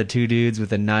threatened the two dudes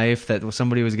with a knife that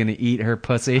somebody was going to eat her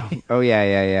pussy? Oh,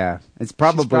 yeah. It's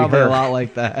probably her. A lot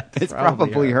like that. It's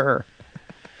probably her.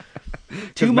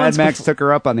 2 Mad months Max took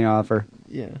her up on the offer.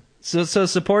 Yeah. So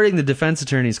supporting the defense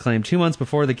attorney's claim, 2 months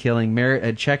before the killing, Merritt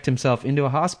had checked himself into a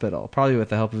hospital, probably with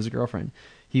the help of his girlfriend.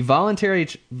 He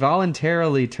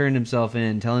voluntarily turned himself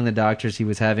in, telling the doctors he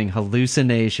was having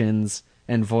hallucinations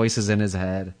and voices in his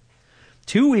head.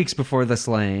 2 weeks before the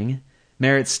slaying,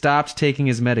 Merritt stopped taking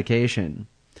his medication.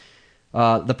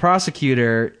 The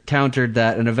prosecutor countered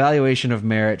that an evaluation of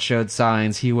Merritt showed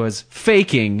signs he was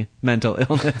faking mental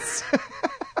illness.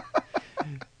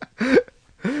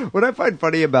 What I find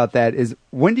funny about that is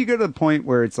when do you go to the point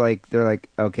where it's like, they're like,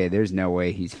 okay, there's no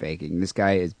way he's faking. This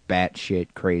guy is batshit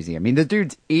crazy. I mean, the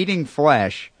dude's eating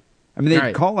flesh. I mean, they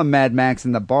Right. call him Mad Max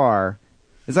in the bar.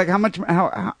 It's like,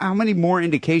 how many more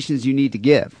indications you need to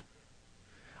give?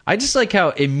 I just like how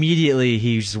immediately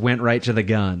he just went right to the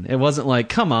gun. It wasn't like,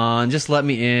 come on, just let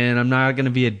me in. I'm not going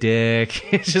to be a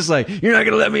dick. It's just like, you're not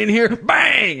going to let me in here?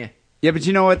 Bang! Yeah, but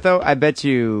you know what, though? I bet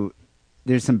you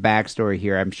there's some backstory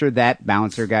here. I'm sure that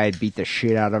bouncer guy had beat the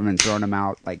shit out of him and thrown him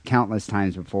out like countless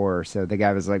times before. So the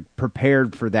guy was like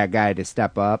prepared for that guy to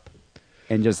step up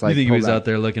and just like. You think he pull was that- out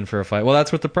there looking for a fight? Well,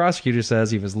 that's what the prosecutor says.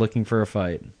 He was looking for a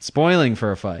fight. Spoiling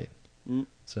for a fight.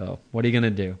 So, what are you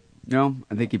going to do? No,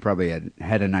 I think he probably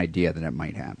had an idea that it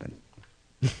might happen.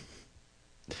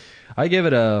 I give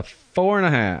it a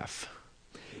 4.5.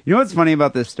 You know what's funny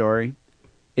about this story?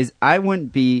 Is I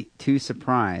wouldn't be too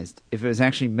surprised if it was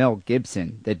actually Mel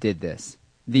Gibson that did this.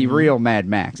 The real Mad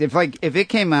Max. If it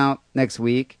came out next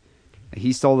week,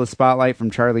 he stole the spotlight from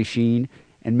Charlie Sheen,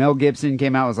 and Mel Gibson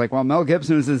came out and was like, well, Mel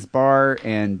Gibson was in this bar,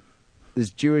 and this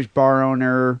Jewish bar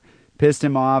owner pissed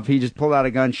him off. He just pulled out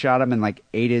a gun, shot him, and like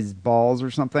ate his balls or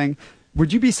something.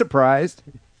 Would you be surprised?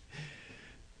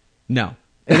 No.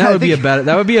 And that would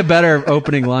be a better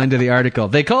opening line to the article.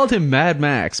 They called him Mad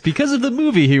Max because of the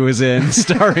movie he was in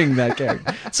starring that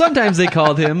character. Sometimes they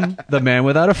called him the Man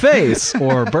Without a Face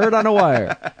or Bird on a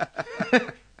Wire.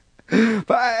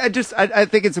 But I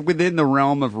think it's within the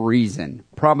realm of reason,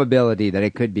 probability that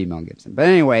it could be Mel Gibson. But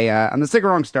anyway, on the Sick or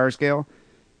Wrong star scale,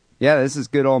 yeah, this is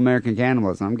good old American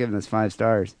cannibalism. I'm giving this 5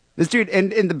 stars. This dude,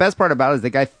 and the best part about it is the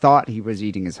guy thought he was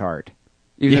eating his heart,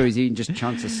 even though he's eating just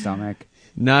chunks of stomach.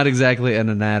 Not exactly an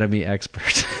anatomy expert.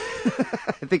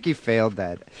 I think he failed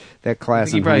that class.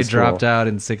 He probably dropped out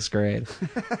in 6th grade.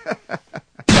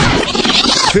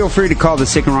 Feel free to call the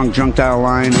Sick and Wrong junk dial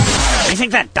line. You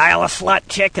think that dial-a-slut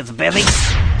chick is busy?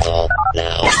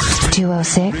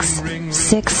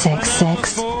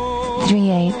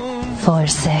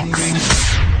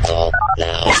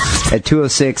 206-666-3846. At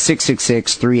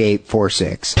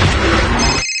 206-666-3846.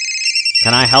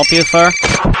 Can I help you, sir?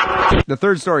 The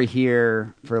third story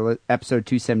here for episode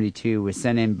 272 was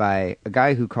sent in by a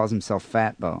guy who calls himself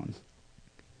Fat Bone.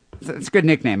 It's a good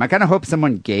nickname. I kind of hope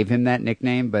someone gave him that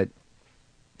nickname, but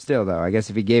still, though, I guess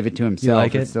if he gave it to himself,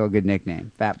 like it? it's still a good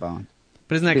nickname. Fat Bone.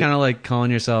 But isn't that kind of like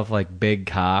calling yourself like Big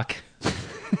Cock?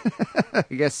 I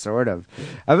guess sort of.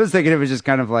 I was thinking it was just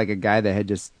kind of like a guy that had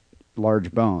just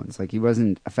large bones. Like he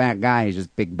wasn't a fat guy, he's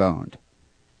just big boned.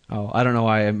 Oh, I don't know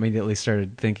why I immediately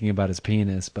started thinking about his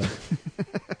penis, but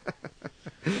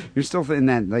You're still in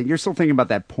that. Like you're still thinking about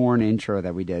that porn intro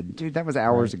that we did, dude. That was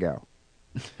hours ago.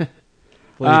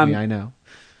 believe me, I know.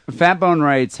 Fat Bone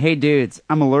writes, "Hey dudes,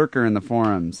 I'm a lurker in the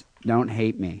forums. Don't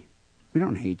hate me. We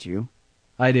don't hate you.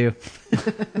 I do.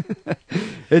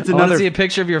 It's I want another. to see a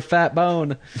picture of your fat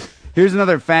bone. Here's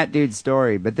another fat dude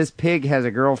story. But this pig has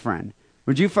a girlfriend.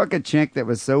 Would you fuck a chick that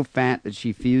was so fat that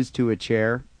she fused to a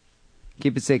chair?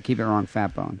 Keep it sick, keep it wrong,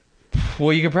 Fat Bone.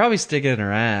 Well, you could probably stick it in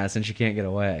her ass and she can't get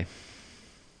away.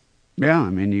 Yeah, I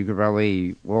mean, you could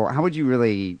probably. Well, how would you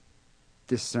really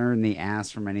discern the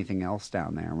ass from anything else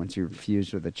down there once you're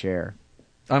fused with a chair?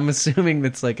 I'm assuming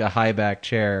it's like a high back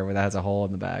chair where that has a hole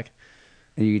in the back.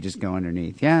 And you could just go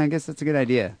underneath. Yeah, I guess that's a good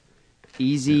idea.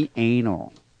 Easy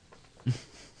anal.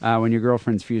 When your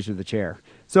girlfriend's fused with a chair.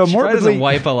 So She probably morbidly, doesn't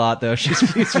wipe a lot though. She's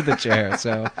fused with the chair,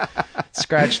 so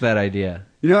scratch that idea.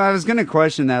 you know, I was going to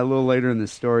question that a little later in the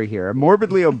story here. A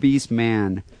morbidly obese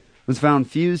man was found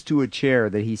fused to a chair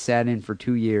that he sat in for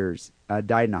 2 years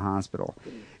died in a hospital.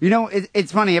 You know,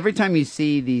 it's funny every time you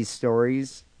see these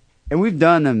stories, and we've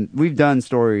done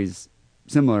stories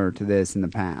similar to this in the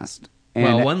past. And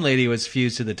well, one lady was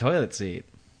fused to the toilet seat.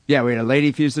 yeah, we had a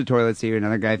lady fused to the toilet seat,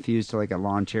 another guy fused to like a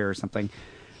lawn chair or something.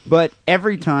 But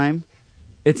every time,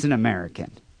 it's an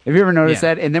American. Have you ever noticed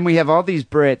that? And then we have all these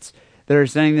Brits that are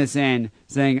sending this in,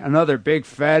 saying another big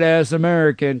fat ass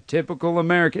American, typical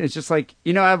American. It's just like,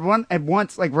 you know, at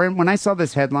once, like when I saw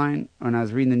this headline when I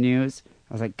was reading the news,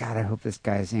 I was like, God, I hope this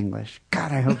guy's English.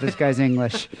 God, I hope this guy's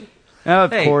English.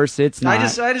 Of course, it's not.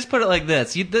 I just put it like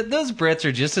this: those Brits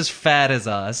are just as fat as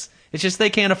us. It's just they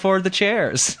can't afford the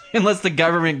chairs unless the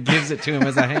government gives it to them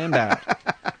as a handout.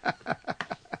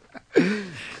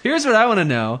 Here's what I want to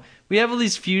know. We have all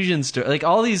these fusion stores, like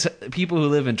all these people who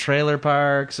live in trailer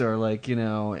parks or like, you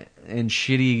know, in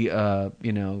shitty,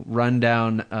 you know,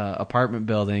 rundown apartment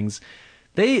buildings.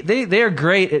 They are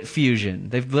great at fusion.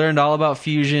 They've learned all about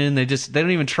fusion. They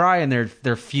don't even try, and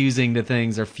they're fusing to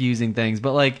things. They're fusing things.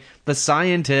 But like the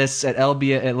scientists at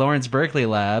Lawrence Berkeley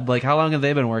Lab, like how long have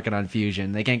they been working on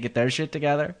fusion? They can't get their shit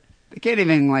together. They can't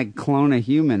even like clone a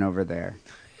human over there.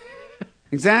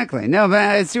 Exactly. No, but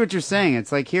I see what you're saying.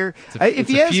 It's like here, if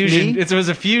you ask me, it was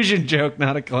a fusion joke,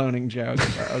 not a cloning joke.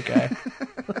 Okay.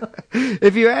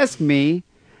 If you ask me,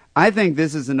 I think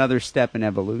this is another step in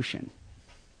evolution.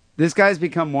 This guy's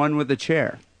become one with the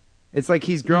chair. It's like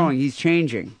he's growing, he's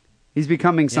changing, he's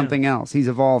becoming something else. He's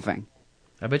evolving.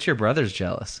 I bet your brother's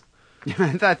jealous.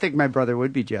 I think my brother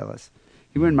would be jealous.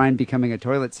 He wouldn't mind becoming a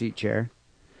toilet seat chair.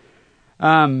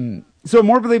 So a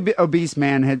morbidly obese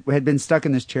man had been stuck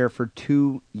in this chair for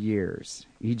 2 years.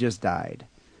 He just died.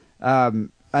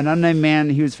 An unnamed man,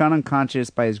 he was found unconscious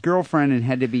by his girlfriend and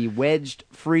had to be wedged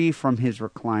free from his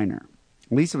recliner.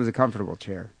 At least it was a comfortable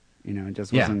chair. You know, it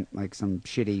just wasn't like some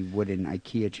shitty wooden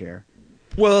IKEA chair.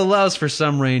 Well, it allows for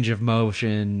some range of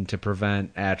motion to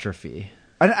prevent atrophy.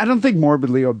 I don't think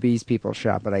morbidly obese people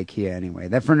shop at IKEA anyway.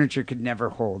 That furniture could never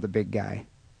hold a big guy.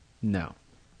 No.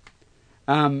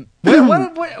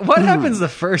 What happens the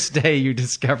first day you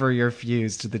discover you're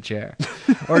fused to the chair?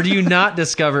 Or do you not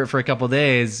discover it for a couple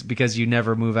days because you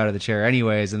never move out of the chair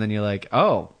anyways, and then you're like,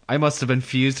 oh, I must have been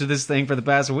fused to this thing for the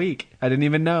past week. I didn't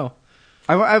even know.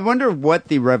 I wonder what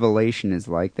the revelation is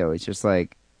like, though. It's just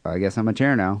like, I guess I'm a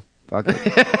chair now. Fuck it.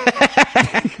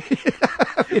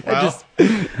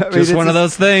 Just one of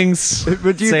those things.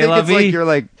 But do you think it's like you're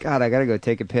like, God, I gotta go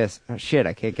take a piss. Oh shit,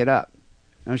 I can't get up.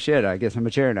 Oh shit, I guess I'm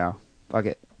a chair now. Fuck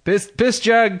it. Piss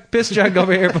jug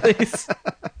over here, please.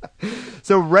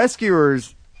 So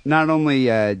rescuers not only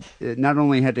had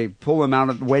to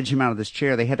wedge him out of this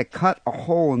chair, they had to cut a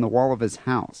hole in the wall of his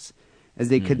house, as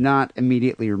they could not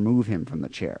immediately remove him from the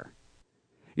chair.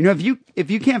 You know, if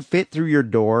you can't fit through your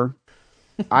door,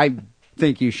 I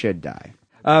think you should die.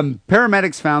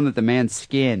 Paramedics found that the man's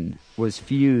skin was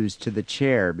fused to the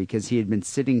chair because he had been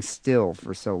sitting still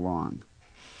for so long.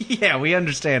 Yeah, we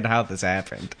understand how this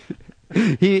happened.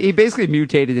 He basically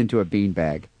mutated into a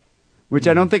beanbag, which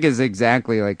I don't think is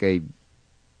exactly like a,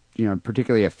 you know,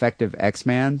 particularly effective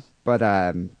X-Man,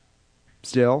 but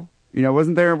still, you know,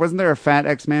 wasn't there a fat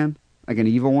X-Man, like an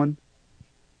evil one?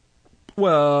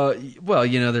 Well,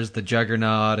 you know, there's the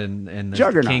Juggernaut and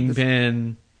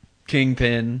the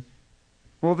Kingpin.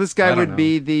 Well, this guy would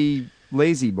be the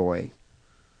lazy boy.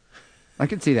 I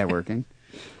could see that working.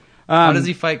 How does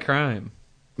he fight crime?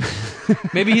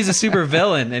 Maybe he's a super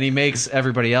villain and he makes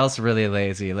everybody else really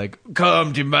lazy. Like,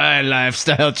 come to my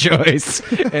lifestyle choice.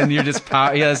 And you're just,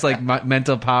 he has like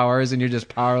mental powers and you're just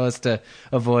powerless to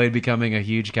avoid becoming a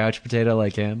huge couch potato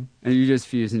like him. And you just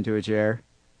fuse into a chair.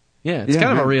 Yeah, it's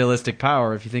kind of a realistic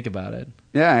power if you think about it.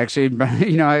 Yeah, actually,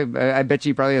 you know, I bet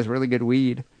you probably has really good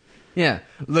weed. Yeah.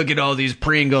 Look at all these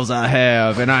Pringles I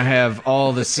have, and I have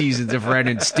all the seasons of Ren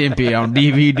and Stimpy on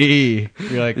DVD.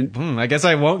 You're like, I guess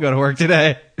I won't go to work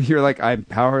today. You're like, I'm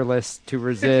powerless to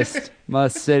resist,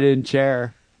 must sit in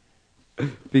chair,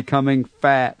 becoming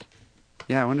fat.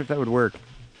 Yeah, I wonder if that would work.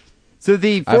 So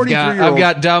the 43-year-old... I've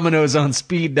got Domino's on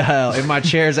speed dial, and my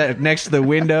chair's next to the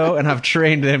window, and I've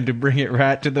trained them to bring it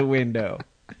right to the window.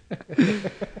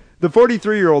 The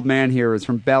 43-year-old man here is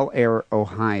from Bel Air,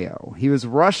 Ohio. He was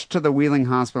rushed to the Wheeling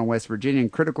Hospital in West Virginia in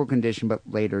critical condition, but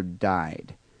later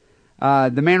died.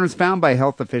 The man was found by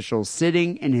health officials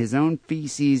sitting in his own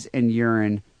feces and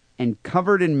urine and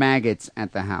covered in maggots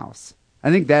at the house.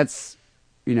 I think that's,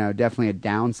 you know, definitely a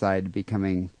downside to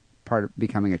becoming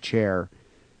a chair.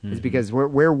 Is because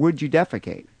where would you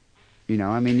defecate? You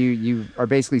know, I mean, you are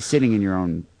basically sitting in your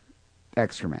own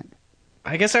excrement.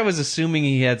 I guess I was assuming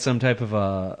he had some type of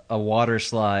a water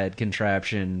slide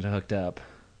contraption hooked up.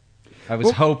 I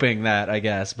was hoping that, I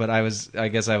guess, but I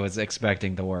guess I was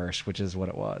expecting the worst, which is what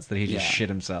it was, that he just shit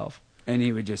himself. And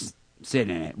he would just sit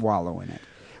in it, wallow in it.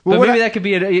 Well, but maybe that could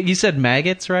be, you said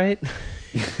maggots, right?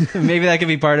 Maybe that could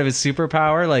be part of his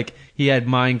superpower. Like, he had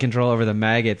mind control over the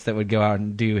maggots that would go out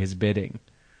and do his bidding.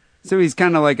 So he's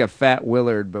kind of like a fat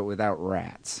Willard, but without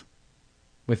rats.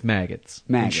 With maggots.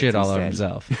 Maggots and shit all over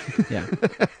instead. himself. Yeah.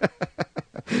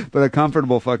 But a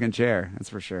comfortable fucking chair, that's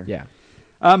for sure. Yeah.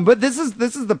 But this is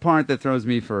the part that throws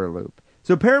me for a loop.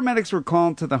 So paramedics were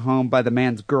called to the home by the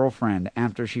man's girlfriend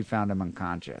after she found him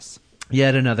unconscious.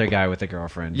 Yet another guy with a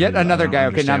girlfriend. Yet another guy.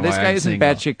 Okay, now this guy isn't single.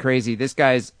 batshit crazy. This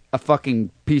guy's a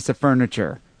fucking piece of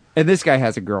furniture. And this guy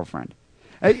has a girlfriend.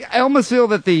 I almost feel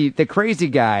that the crazy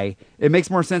guy, it makes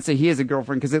more sense that he has a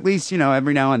girlfriend because at least,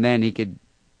 every now and then he could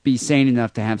be sane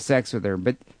enough to have sex with her.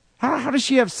 But how does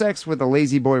she have sex with a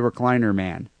lazy boy recliner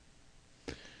man?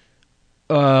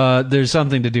 There's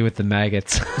something to do with the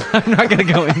maggots. I'm not going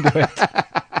to go into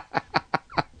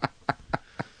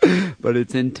it. But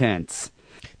it's intense.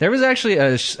 There was actually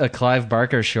a Clive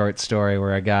Barker short story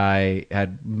where a guy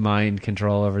had mind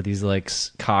control over these like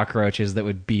cockroaches that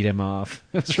would beat him off.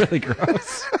 It was really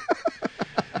gross.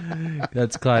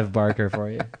 That's Clive Barker for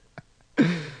you.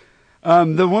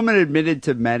 The woman admitted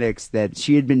to medics that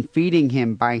she had been feeding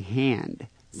him by hand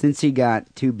since he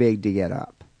got too big to get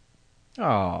up.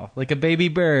 Oh, like a baby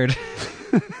bird.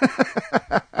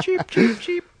 Cheep, cheep,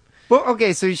 cheep. Well,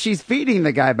 okay, so she's feeding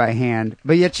the guy by hand,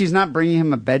 but yet she's not bringing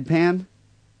him a bedpan?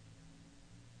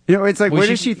 It's like, where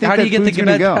does she think that food's going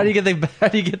to go? How do you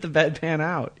get the bedpan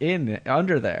out?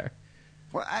 Under there?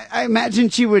 Well, I imagine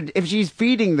she would, if she's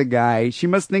feeding the guy, she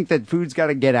must think that food's got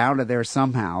to get out of there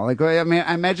somehow. Like, I mean,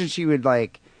 I imagine she would,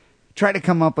 like, try to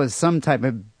come up with some type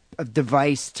of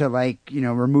device to, like,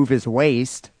 remove his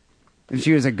waste. If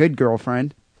she was a good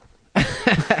girlfriend.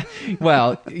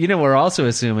 Well, we're also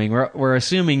assuming, we're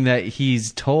assuming that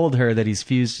he's told her that he's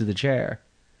fused to the chair.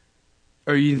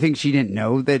 Or you think she didn't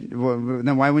know that? Well,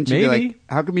 then why wouldn't she be like,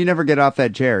 how come you never get off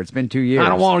that chair? It's been 2 years. I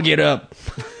don't want to get up.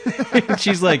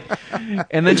 She's like,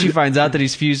 and then she finds out that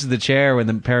he's fused to the chair when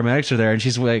the paramedics are there, and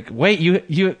she's like, wait,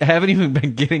 you haven't even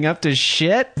been getting up to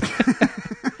shit?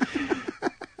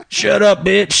 Shut up,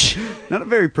 bitch. Not a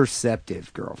very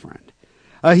perceptive girlfriend.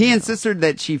 He insisted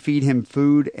that she feed him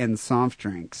food and soft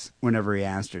drinks whenever he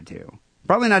asked her to.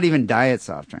 Probably not even diet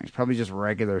soft drinks, probably just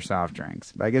regular soft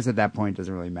drinks. But I guess at that point it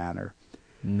doesn't really matter.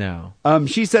 No.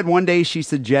 She said one day she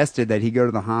suggested that he go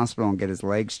to the hospital and get his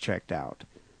legs checked out.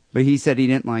 But he said he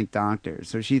didn't like doctors.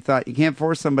 So she thought, you can't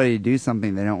force somebody to do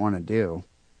something they don't want to do.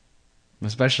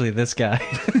 Especially this guy.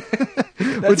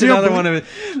 That's another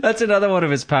one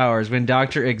of his powers. When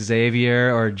Dr.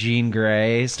 Xavier or Jean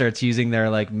Grey starts using their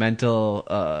like mental,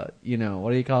 what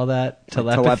do you call that?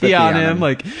 Telepathy on him.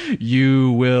 Like,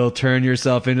 you will turn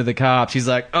yourself into the cops. He's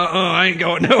like, I ain't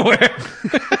going nowhere.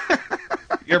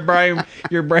 Your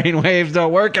brain waves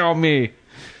don't work on me.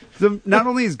 So not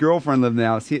only his girlfriend lived in the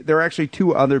house, there were actually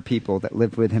 2 other people that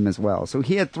lived with him as well. So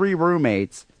he had 3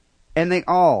 roommates, and they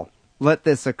all let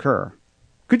this occur.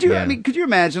 Could you? Yeah. I mean, could you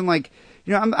imagine? Like,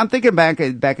 I'm thinking back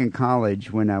in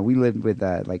college when we lived with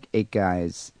like 8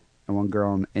 guys and 1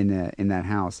 girl in that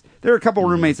house. There were a couple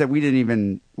roommates that we didn't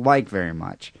even like very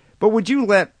much. But would you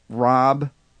let Rob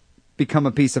become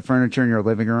a piece of furniture in your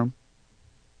living room?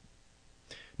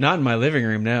 Not in my living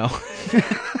room, no.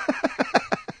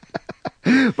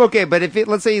 Okay, but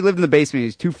let's say he lived in the basement,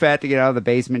 he's too fat to get out of the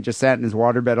basement, just sat in his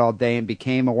waterbed all day and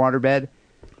became a waterbed,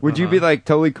 would you be like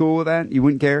totally cool with that? You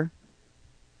wouldn't care?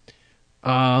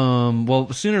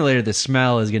 Well, sooner or later the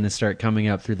smell is going to start coming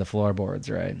up through the floorboards,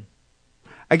 right?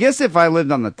 I guess if I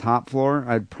lived on the top floor,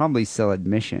 I'd probably sell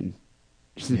admission.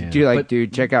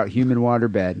 Dude, check out human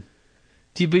waterbed.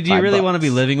 Do you really want to be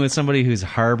living with somebody who's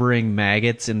harboring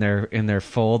maggots in their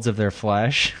folds of their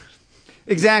flesh?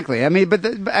 Exactly. I mean, but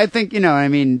I think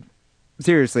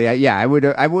seriously, I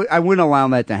wouldn't allow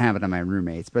that to happen to my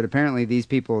roommates. But apparently, these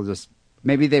people just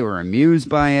maybe they were amused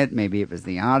by it. Maybe it was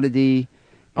the oddity.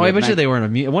 Oh, I bet you they weren't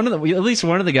amused. At least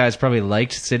one of the guys probably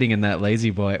liked sitting in that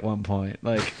lazy boy at one point.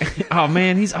 Like, oh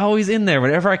man, he's always in there.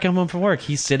 Whenever I come home from work,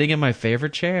 he's sitting in my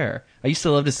favorite chair. I used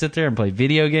to love to sit there and play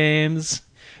video games.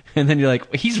 And then you're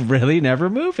like, he's really never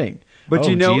moving. But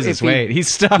Jesus, he's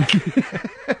stuck.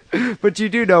 But you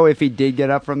do know if he did get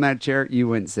up from that chair, you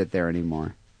wouldn't sit there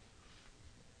anymore.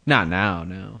 Not now,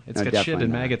 no. It's got shit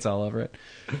and maggots all over it.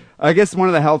 I guess one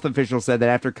of the health officials said that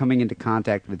after coming into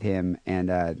contact with him and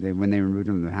when they removed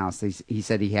him from the house, he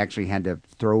said he actually had to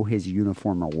throw his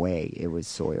uniform away. It was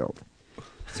soiled.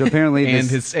 So apparently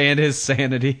his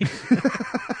sanity.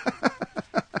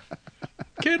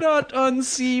 Cannot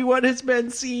unsee what has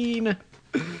been seen.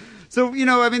 So,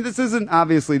 I mean, this isn't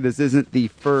the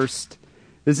first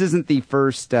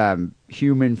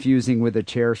human fusing with a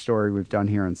chair story we've done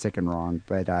here on Sick and Wrong,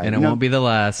 but and it won't be the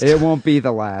last. It won't be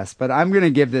the last, but I'm going to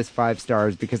give this 5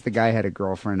 stars because the guy had a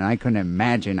girlfriend, and I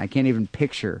can't even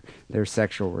picture their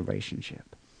sexual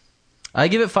relationship. I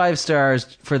give it 5 stars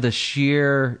for the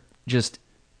sheer just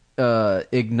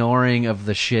ignoring of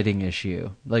the shitting issue.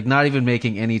 Like, not even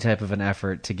making any type of an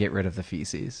effort to get rid of the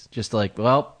feces. Just like,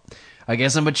 well, I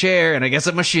guess I'm a chair, and I guess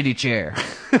I'm a shitty chair.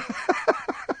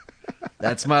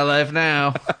 That's my life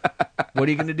now. What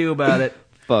are you going to do about it?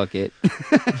 Fuck it.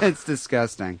 It's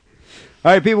disgusting.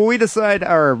 All right, people, we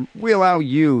allow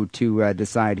you to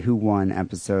decide who won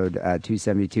episode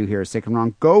 272 here at Sick and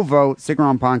Wrong. Go vote,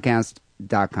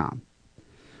 sickandwrongpodcast.com.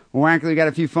 Well, actually, we got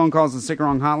a few phone calls on Sick and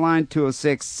Wrong hotline.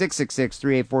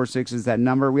 206-666-3846 is that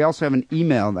number. We also have an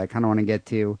email that I kind of want to get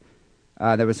to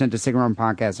that was sent to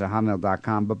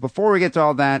sickandwrongpodcast@hotmail.com. But before we get to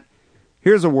all that,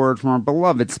 here's a word from our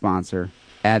beloved sponsor,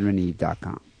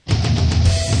 AdamandEve.com.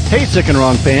 Hey, Sick and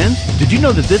Wrong fans. Did you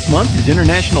know that this month is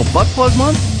International Butt Plug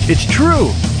Month? It's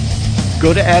true.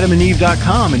 Go to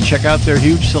AdamandEve.com and check out their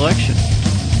huge selection.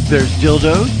 There's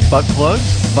dildos, butt plugs,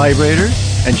 vibrators,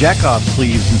 and jack-off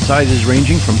sleeves in sizes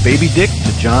ranging from baby dick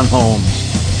to John Holmes.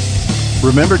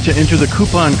 Remember to enter the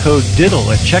coupon code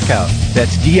DIDDLE at checkout.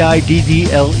 That's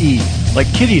DIDDLE,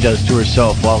 like Kitty does to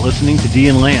herself while listening to Dee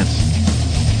and Lance.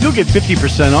 You'll get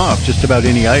 50% off just about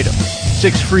any item.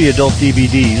 6 free adult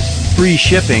DVDs, free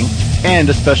shipping, and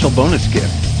a special bonus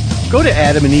gift. Go to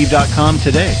AdamandEve.com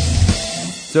today.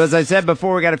 So as I said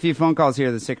before, we got a few phone calls here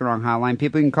at the Sick and Wrong hotline.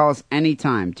 People can call us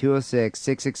anytime,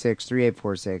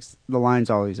 206-666-3846. The line's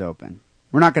always open.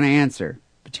 We're not going to answer,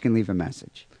 but you can leave a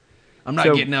message. I'm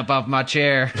not getting up off my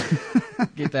chair.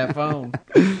 Get that phone.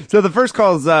 So the first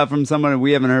call is from someone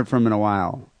we haven't heard from in a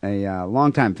while, a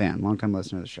longtime fan, longtime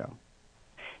listener of the show.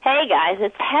 Hey, guys,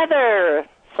 it's Heather,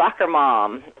 soccer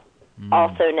mom,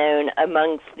 also known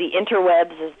amongst the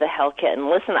interwebs as the Hell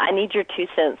Kitten. Listen, I need your 2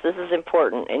 cents. This is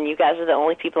important, and you guys are the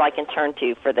only people I can turn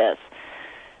to for this.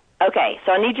 Okay,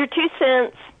 so I need your 2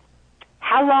 cents.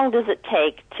 How long does it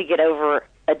take to get over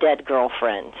a dead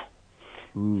girlfriend?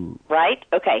 Ooh. Right?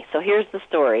 Okay, so here's the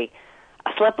story.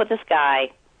 I slept with this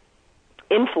guy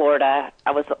in Florida.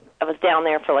 I was down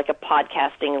there for like a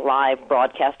podcasting, live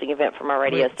broadcasting event for my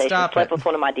radio station. Slept with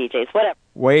one of my DJs, whatever.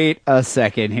 Wait a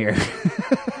second here.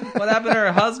 What happened to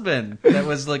her husband that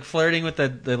was like flirting with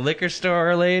the liquor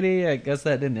store lady? I guess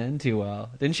that didn't end too well.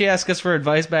 Didn't she ask us for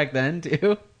advice back then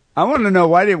too? I want to know,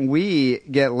 why didn't we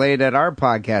get laid at our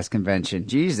podcast convention?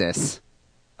 Jesus.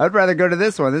 I'd rather go to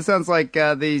this one. This sounds like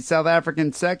the South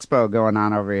African Sexpo going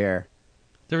on over here.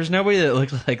 There was nobody that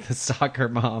looked like the soccer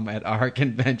mom at our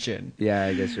convention. Yeah,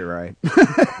 I guess you're right.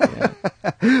 Yeah.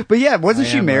 But yeah, wasn't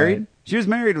she married? Right. She was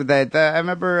married with that. I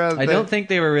remember. I don't think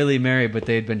they were really married, but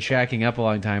they'd been shacking up a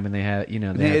long time, and they had,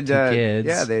 they had 2 kids.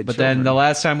 Yeah, they had But children. then the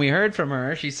last time we heard from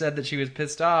her, she said that she was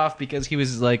pissed off because he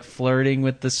was like flirting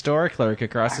with the store clerk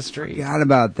across the street. Forgot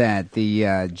about that.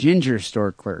 The ginger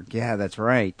store clerk. Yeah, that's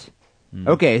right.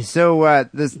 Okay, so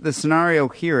the scenario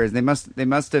here is they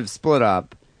must have split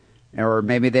up, or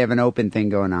maybe they have an open thing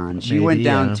going on. She went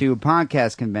down to a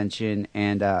podcast convention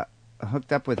and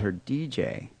hooked up with her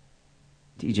DJ.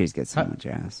 DJs get so much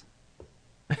ass.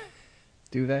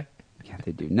 Do they? Yeah,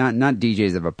 they do. Not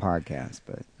DJs of a podcast,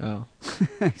 but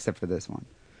except for this one.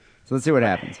 So let's see what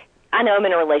happens. I know I'm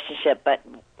in a relationship, but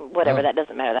whatever, that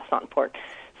doesn't matter. That's not important.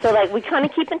 So, like, we kind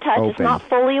of keep in touch. Open. It's not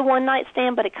fully a one-night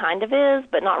stand, but it kind of is,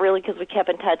 but not really because we kept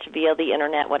in touch via the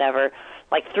internet, whatever.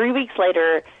 Like, 3 weeks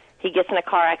later, he gets in a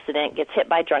car accident, gets hit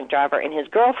by a drunk driver, and his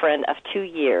girlfriend of 2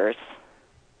 years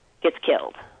gets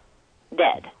killed.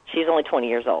 Dead. She's only 20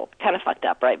 years old. Kind of fucked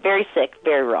up, right? Very sick,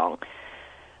 very wrong.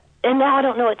 And now I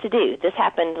don't know what to do. This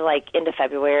happened, like, end of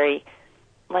February.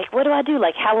 Like, what do I do?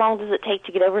 Like, how long does it take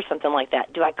to get over something like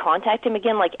that? Do I contact him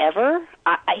again, like, ever?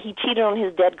 He cheated on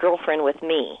his dead girlfriend with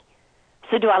me.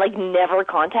 So do I, like, never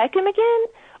contact him again?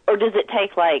 Or does it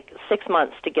take, like, 6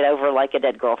 months to get over, like, a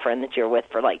dead girlfriend that you're with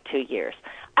for, like, 2 years?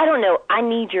 I don't know. I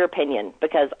need your opinion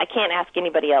because I can't ask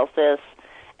anybody else this,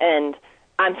 and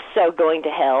I'm so going to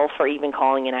hell for even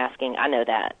calling and asking. I know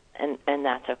that, and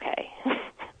that's okay.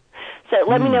 So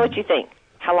let me know what you think.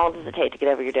 How long does it take to get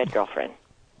over your dead girlfriend?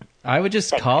 I would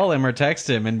just call him or text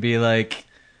him and be like,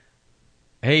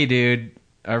 hey, dude,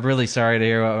 I'm really sorry to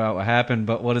hear about what happened,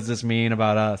 but what does this mean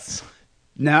about us?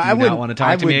 No, I would want to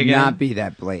talk to me again? not be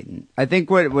that blatant. I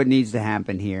think what needs to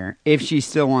happen here, if she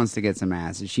still wants to get some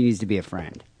ass, is she needs to be a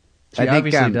friend. She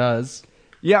obviously does.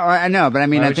 Yeah, I know, but I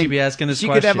mean, Why I would think she be asking this she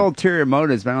question? could have ulterior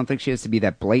motives, but I don't think she has to be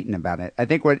that blatant about it. I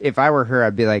think if I were her,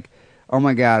 I'd be like, "Oh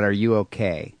my God, are you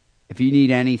okay?" if you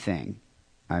need anything,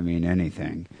 I mean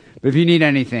anything, but if you need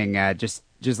anything, just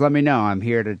let me know. I'm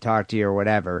here to talk to you or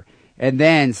whatever. And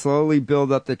then slowly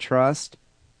build up the trust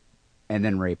and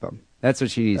then rape him. That's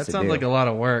what she needs to do. That sounds like a lot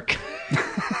of work.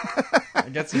 I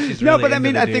guess if she's No, really but I into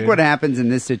mean, the I think dude. what happens in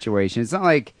this situation, it's not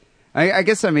like, I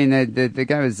guess, I mean, the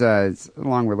guy was it's a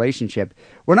long relationship.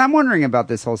 What I'm wondering about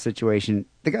this whole situation,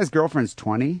 the guy's girlfriend's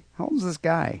 20. How old is this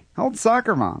guy? How old's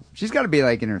soccer mom? She's got to be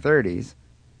like in her 30s.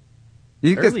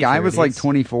 You think this Early guy was like 30s.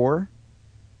 24?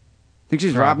 Think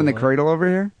she's robbing the Probably. cradle over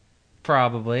here?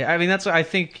 Probably. I mean, that's what I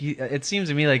think. It seems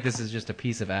to me like this is just a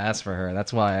piece of ass for her.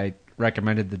 That's why I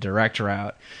recommended the direct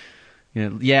route. You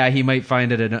know, yeah, he might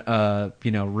find it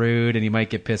rude and he might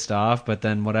get pissed off, but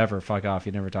then whatever, fuck off.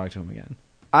 You never talk to him again.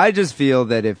 I just feel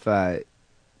that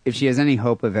if she has any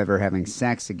hope of ever having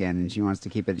sex again and she wants to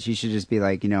keep it, she should just be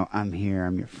like, I'm here,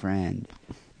 I'm your friend,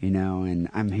 and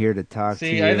I'm here to talk to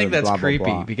you. See, I think that's blah, blah, creepy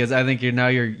blah. because I think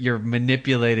you're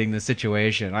manipulating the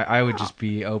situation. I would just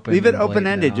be open. Leave it and blatant open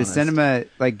ended. and Just send honest.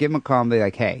 him give him a call and be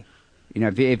like, hey,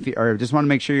 if you, or just want to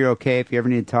make sure you're okay. If you ever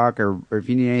need to talk or if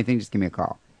you need anything, just give me a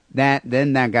call.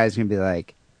 Then that guy's gonna be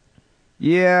like,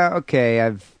 yeah, okay,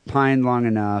 I've pined long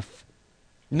enough.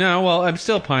 No, well, I'm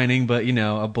still pining, but a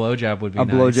blowjob would be A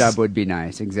nice. blowjob would be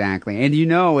nice, exactly. And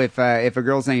if a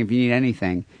girl's saying if you need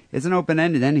anything, it's an open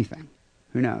ended anything.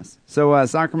 Who knows? So,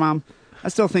 soccer mom, I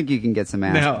still think you can get some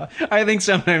ass. No, I think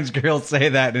sometimes girls say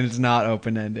that and it's not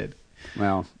open ended.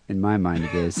 Well, in my mind,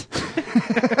 it is.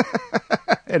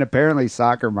 And apparently,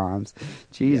 soccer moms,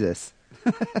 Jesus.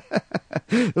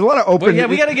 There's a lot of open. Well, yeah,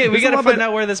 we gotta there's a lot find of-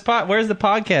 out where's the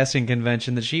podcasting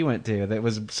convention that she went to that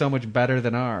was so much better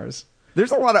than ours.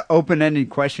 There's a lot of open-ended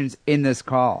questions in this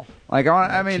call. Like, needs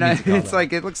to call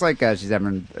it looks like she's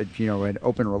having, an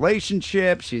open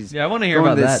relationship. She's Yeah, I wanna hear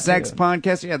going about to this that, sex too.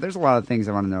 podcast. Yeah, there's a lot of things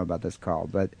I want to know about this call,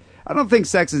 but I don't think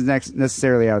sex is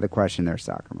necessarily out of the question there,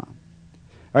 soccer mom.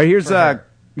 All right,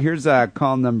 here's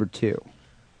call number 2.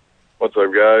 What's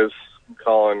up, guys? I'm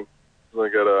calling 'cause I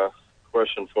got a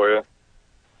question for you.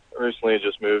 I recently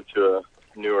just moved to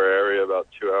a newer area about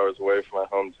 2 hours away from my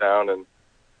hometown, and,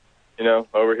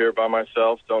 over here by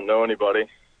myself, don't know anybody,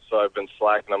 so I've been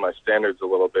slacking on my standards a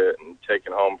little bit and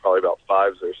taking home probably about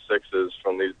 5s or 6s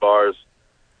from these bars.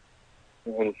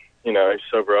 And, you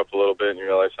sober up a little bit and you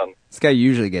realize how This guy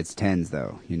usually gets 10s,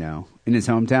 though, In his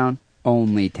hometown,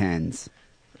 only 10s.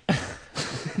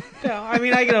 No, I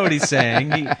mean I know what he's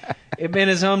saying. In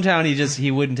his hometown,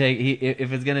 he wouldn't take.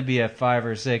 If it's gonna be a 5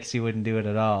 or 6, he wouldn't do it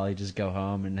at all. He'd just go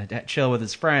home and chill with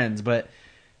his friends. But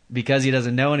because he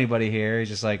doesn't know anybody here, he's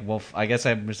just like, well, I guess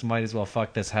I just might as well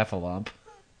fuck this heffalump.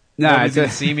 No, Nobody's gonna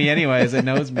see me anyways. It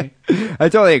knows me. I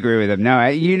totally agree with him. No,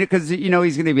 because he's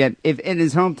going to be if in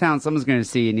his hometown, someone's going to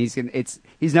see, and he's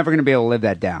never going to be able to live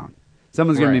that down.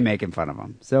 Someone's going to be Right. making fun of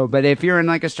him. So, but if you're in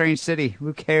like a strange city,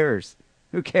 who cares?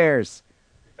 Who cares?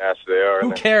 nasty they are. Who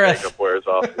and their careth? makeup wears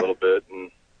off a little bit.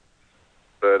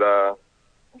 But I'm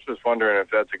just wondering if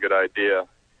that's a good idea,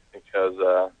 because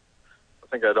I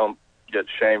think I don't get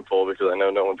shameful because I know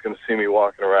no one's going to see me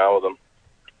walking around with them.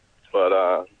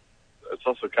 But it's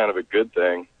also kind of a good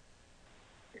thing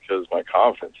because my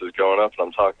confidence is going up and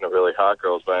I'm talking to really hot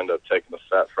girls, but I end up taking a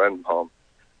fat friend home.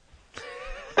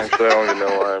 Actually, I don't even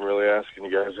know why I'm really asking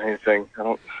you guys anything. I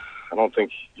don't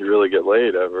think you really get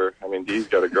laid ever. I mean, Dee's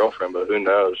got a girlfriend, but who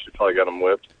knows? She probably got him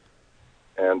whipped.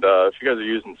 And if you guys are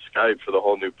using Skype for the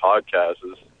whole new podcast,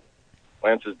 does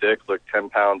Lance's dick look 10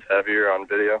 pounds heavier on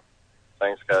video?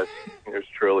 Thanks, guys. Here's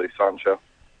truly Sancho. All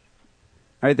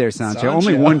right there, Sancho. Sancho.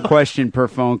 Only one question per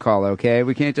phone call, okay?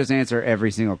 We can't just answer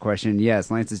every single question. Yes,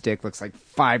 Lance's dick looks like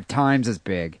 5 times as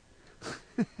big.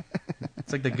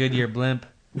 It's like the Goodyear blimp.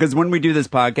 Because when we do this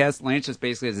podcast, Lance just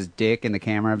basically has his dick in the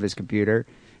camera of his computer.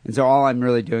 And so all I'm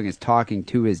really doing is talking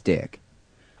to his dick.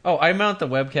 Oh, I mount the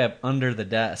webcam under the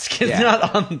desk. It's Yeah.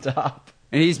 not on top.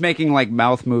 And he's making like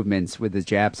mouth movements with his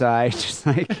Japs eye. Just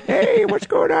like, hey, what's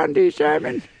going on, D.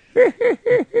 Simon?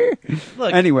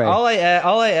 Look, Anyway. all I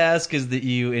ask is that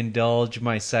you indulge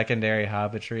my secondary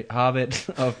hobbit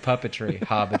of puppetry.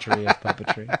 What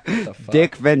the fuck?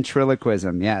 Dick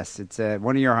ventriloquism. Yes, it's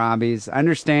one of your hobbies. I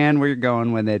understand where you're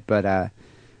going with it, but I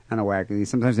don't know, wackily.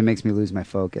 Sometimes it makes me lose my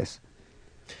focus.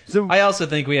 So I also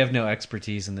think we have no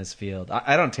expertise in this field.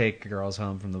 I don't take girls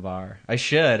home from the bar. I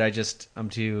should. I'm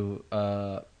too,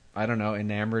 I don't know,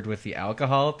 enamored with the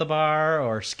alcohol at the bar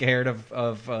or scared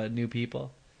of new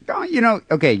people. oh,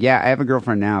 okay, yeah, I have a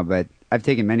girlfriend now, but I've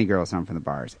taken many girls home from the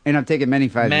bars, and I've taken many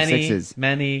 5s and 6s.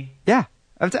 Many. Yeah,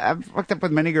 I've fucked up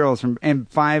with many girls and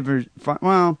 5 or 5.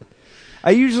 Well,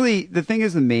 the thing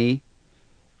is with me,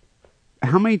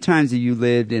 how many times have you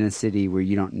lived in a city where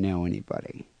you don't know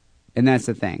anybody? And that's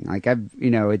the thing. Like,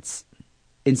 it's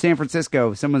in San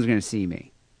Francisco, someone's going to see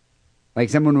me. Like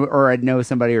or I'd know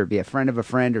somebody, or be a friend of a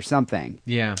friend or something.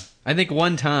 Yeah. I think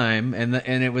one time, and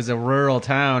it was a rural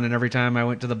town, and every time I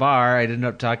went to the bar, I'd end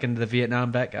up talking to the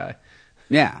Vietnam vet guy.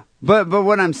 Yeah. But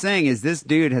what I'm saying is this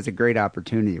dude has a great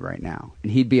opportunity right now,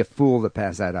 and he'd be a fool to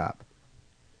pass that up.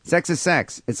 Sex is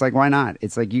sex. It's like, why not?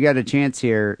 It's like, you got a chance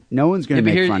here. No one's going to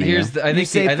make fun of you.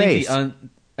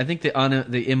 I think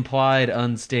the implied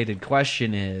unstated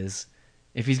question is,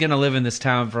 if he's going to live in this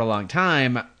town for a long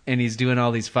time and he's doing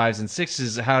all these 5s and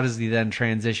 6s, how does he then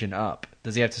transition up?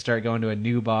 Does he have to start going to a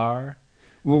new bar?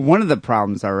 Well, one of the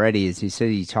problems already is he said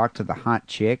he talked to the hot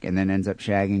chick and then ends up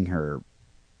shagging her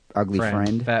ugly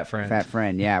friend. Fat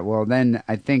friend. Yeah. Well, then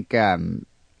I think obviously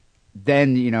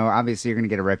you're going to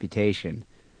get a reputation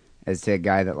as to a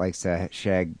guy that likes to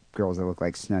shag girls that look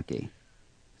like Snooki.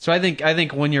 So I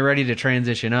think when you're ready to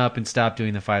transition up and stop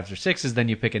doing the 5s or 6s, then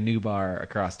you pick a new bar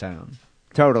across town.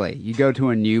 Totally. You go to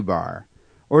a new bar.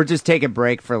 Or just take a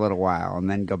break for a little while and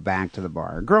then go back to the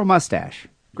bar. Grow a mustache.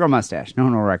 No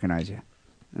one will recognize you.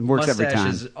 It works every time.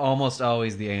 Mustache is almost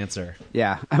always the answer.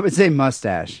 Yeah, I would say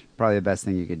mustache. Probably the best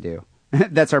thing you could do.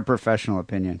 That's our professional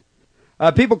opinion.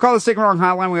 People call the Sick and Wrong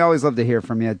hotline. We always love to hear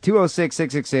from you.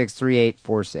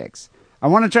 206-666-3846. I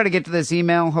want to try to get to this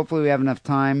email. Hopefully we have enough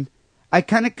time. I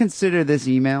kind of consider this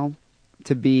email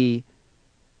to be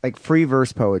like free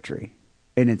verse poetry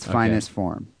in its finest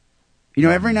form.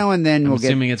 Every now and then I'm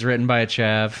assuming it's written by a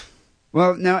chav.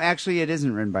 Well, no, actually it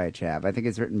isn't written by a chav. I think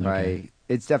it's written by...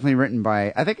 It's definitely written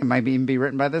by... I think it might even be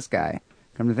written by this guy,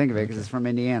 come to think of it, because it's from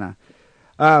Indiana.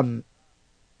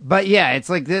 But yeah, it's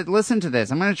like, listen to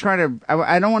this. I'm going to try to...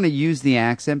 I don't want to use the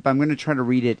accent, but I'm going to try to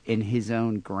read it in his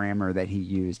own grammar that he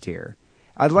used here.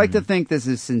 I'd like to think this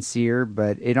is sincere,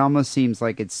 but it almost seems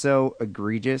like it's so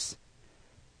egregious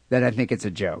that I think it's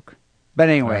a joke. But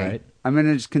anyway, right. I'm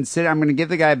going to give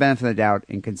the guy a benefit of the doubt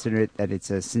and consider it that it's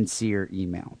a sincere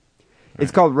email.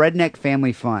 It's called Redneck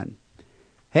Family Fun.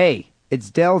 Hey, it's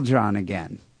Del John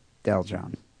again. Del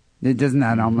John. Doesn't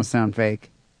that almost sound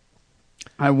fake?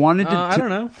 I wanted to... I don't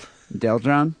know. Del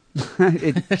John?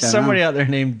 There's somebody out there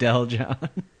named Del John.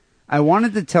 I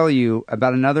wanted to tell you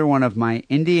about another one of my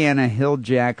Indiana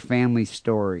Hilljack family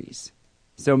stories.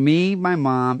 So me, my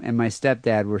mom, and my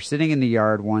stepdad were sitting in the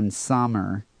yard one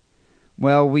summer.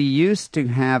 Well, we used to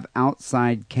have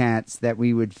outside cats that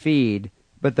we would feed,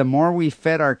 but the more we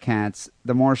fed our cats,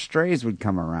 the more strays would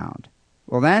come around.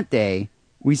 Well, that day,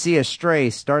 we see a stray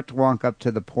start to walk up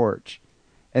to the porch,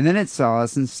 and then it saw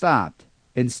us and stopped,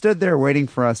 and stood there waiting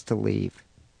for us to leave.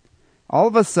 All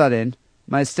of a sudden,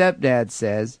 my stepdad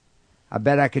says, I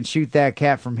bet I can shoot that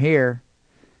cat from here.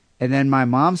 And then my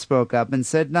mom spoke up and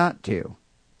said not to.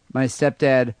 My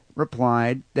stepdad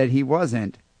replied that he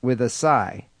wasn't, with a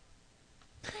sigh.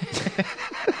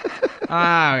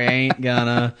 I ain't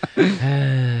gonna.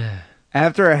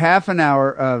 After a half an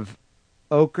hour of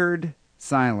ochred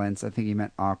silence, I think he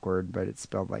meant awkward, but it's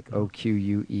spelled like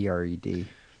O-Q-U-E-R-E-D.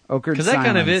 Ochred silence. Because that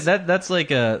kind of it. That's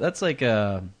like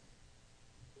a.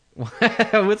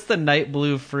 What's the night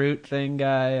blue fruit thing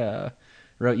guy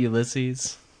wrote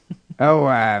Ulysses? Oh,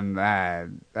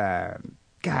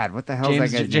 God, what the hell is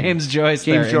that guy's name? James Joyce.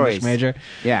 James Joyce. English major.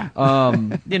 Yeah.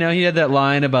 He had that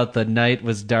line about the night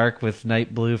was dark with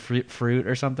night blue fruit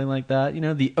or something like that.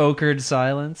 The ochred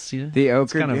silence. The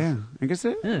ochred, yeah. I guess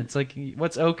it. Yeah, it's like,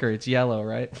 what's ochre? It's yellow,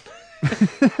 right?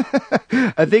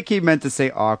 I think he meant to say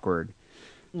awkward.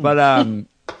 But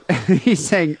he's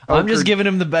saying ochred. I'm just giving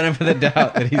him the benefit of the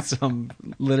doubt that he's some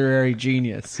literary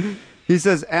genius. He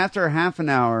says, after half an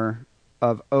hour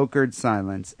of ochred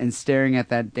silence and staring at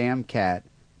that damn cat,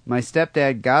 my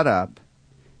stepdad got up,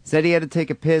 said he had to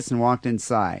take a piss, and walked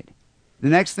inside. The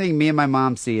next thing me and my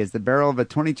mom see is the barrel of a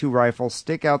 .22 rifle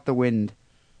stick out the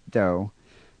window,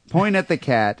 point at the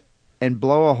cat, and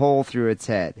blow a hole through its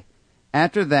head.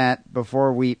 After that,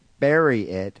 before we bury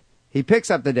it, he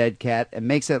picks up the dead cat and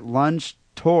makes it lunge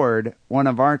toward one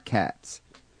of our cats.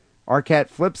 Our cat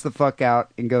flips the fuck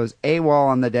out and goes AWOL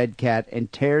on the dead cat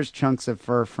and tears chunks of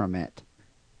fur from it.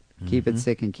 Keep it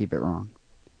sick and keep it wrong.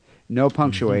 No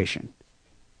punctuation.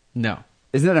 No.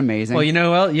 Isn't that amazing? Well, you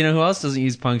know who else doesn't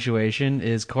use punctuation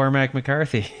is Cormac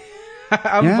McCarthy.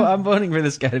 I'm voting for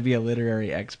this guy to be a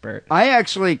literary expert. I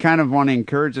actually kind of want to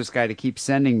encourage this guy to keep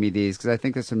sending me these because I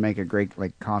think this would make a great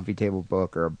coffee table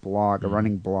book or a blog, a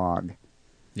running blog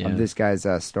of this guy's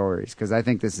stories. Because I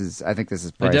think this is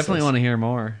priceless. I definitely want to hear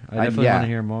more. Want to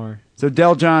hear more. So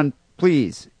Del John,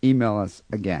 please email us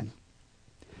again.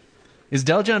 Is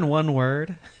Del John one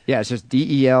word? Yeah, it's just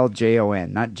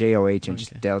DELJON, not JOH, and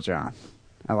just Del John.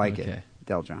 I like it.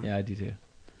 Del John. Yeah, I do too.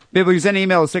 People, you send an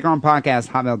email to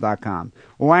sickaroundpodcast@hotmail.com.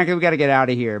 Well, Wacky, we got to get out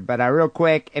of here. But real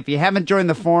quick, if you haven't joined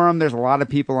the forum, there's a lot of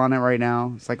people on it right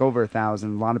now. It's like over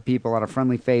 1,000. A lot of people, a lot of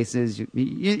friendly faces.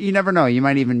 You never know. You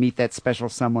might even meet that special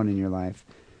someone in your life.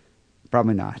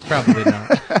 Probably not.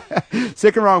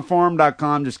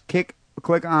 SickandWrongForum.com. Just click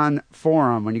on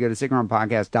forum when you go to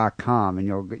sickaroundpodcast.com, and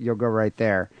you'll go right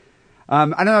there. I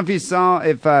don't know if you saw,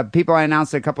 if people I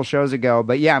announced a couple shows ago,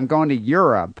 but yeah, I'm going to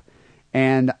Europe.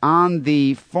 And on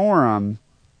the forum,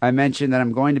 I mentioned that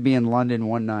I'm going to be in London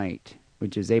one night,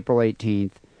 which is April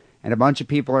 18th. And a bunch of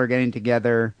people are getting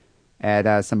together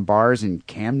at some bars in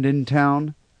Camden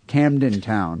Town.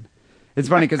 It's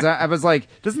funny because I was like,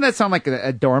 doesn't that sound like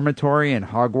a dormitory in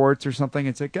Hogwarts or something?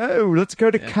 It's like, oh, let's go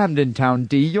to Camden Town,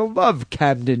 D. You'll love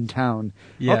Camden Town.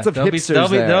 Yeah, lots of hipsters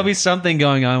there. There'll be something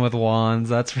going on with wands,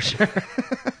 that's for sure.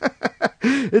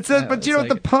 It says, but you know,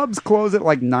 the pubs close at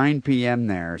like 9 p.m.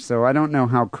 there, so I don't know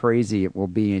how crazy it will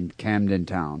be in Camden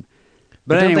Town.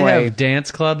 But don't anyway, they have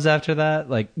dance clubs after that?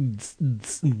 Like,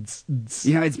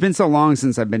 you know, it's been so long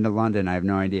since I've been to London, I have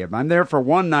no idea. But I'm there for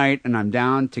one night, and I'm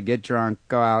down to get drunk,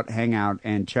 go out, hang out,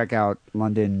 and check out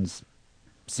London's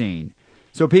scene.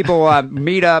 So people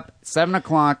meet up 7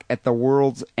 o'clock at the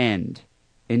World's End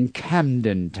in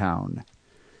Camden Town.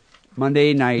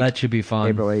 Monday night. That should be fun.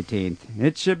 April 18th.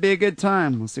 It should be a good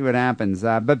time. We'll see what happens.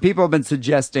 But people have been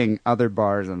suggesting other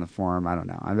bars on the forum. I don't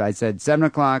know. I said 7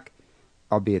 o'clock.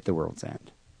 I'll be at the World's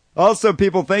End. Also,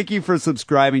 people, thank you for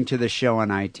subscribing to the show on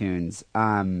iTunes.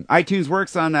 iTunes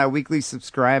works on weekly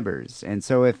subscribers. And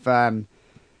so if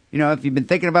you've been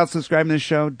thinking about subscribing to the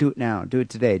show, do it now. Do it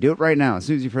today. Do it right now as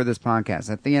soon as you've heard this podcast.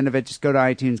 At the end of it, just go to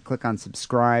iTunes, click on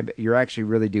subscribe. You actually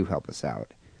really do help us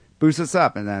out. Boost us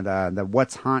up in that the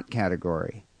What's Hot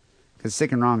category. Because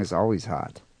Sick and Wrong is always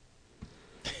hot.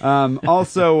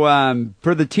 Also,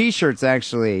 for the T-shirts,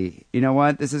 actually, you know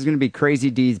what? This is going to be Crazy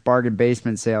D's bargain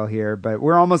basement sale here, but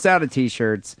we're almost out of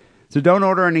T-shirts. So don't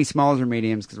order any smalls or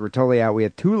mediums because we're totally out. We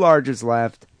have 2 larges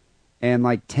left and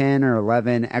like 10 or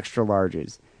 11 extra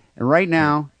larges. And right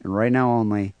now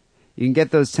only, you can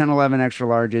get those 10, 11 extra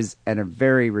larges at a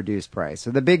very reduced price. So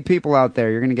the big people out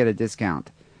there, you're going to get a discount.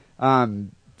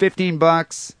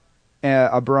 $15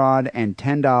 abroad and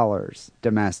 $10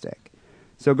 domestic.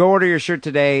 So go order your shirt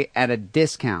today at a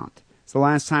discount. It's the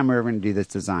last time we're ever going to do this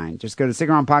design. Just go to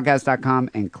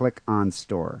sickaroundpodcast.com and click on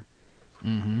store.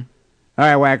 Mm-hmm.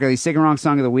 All right, Wackerly, Sick and Wrong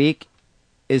Song of the Week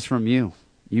is from you.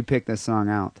 You picked this song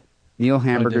out. Neil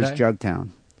Hamburger's Jugtown.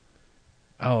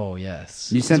 Oh,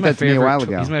 yes. You sent that to me a while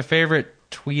ago. He's my favorite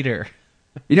tweeter.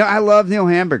 You know, I love Neil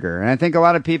Hamburger, and I think a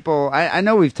lot of people, I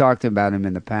know we've talked about him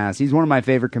in the past. He's one of my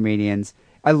favorite comedians.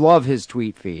 I love his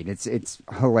tweet feed. It's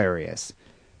hilarious.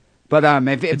 But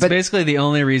it's basically the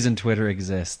only reason Twitter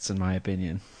exists, in my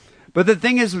opinion. But the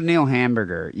thing is with Neil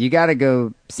Hamburger, you got to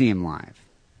go see him live.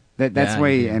 That's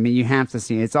why, I mean, you have to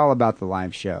see it. It's all about the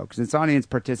live show, because it's audience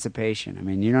participation. I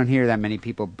mean, you don't hear that many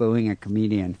people booing a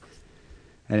comedian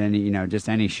at any, just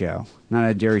any show. Not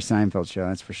a Jerry Seinfeld show,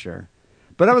 that's for sure.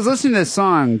 But I was listening to this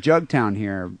song, Jugtown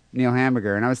here, Neil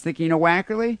Hamburger, and I was thinking,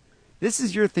 Wackerly, this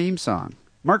is your theme song.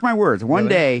 Mark my words, one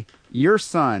day, your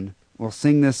son will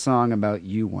sing this song about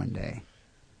you one day.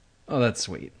 Oh, that's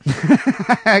sweet.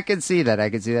 I can see that.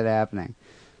 I can see that happening.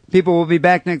 People will be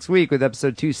back next week with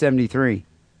episode 273.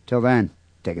 Till then,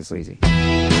 take it sleazy. Well,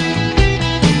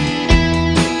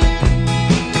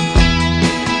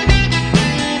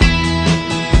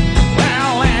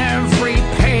 every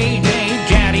payday,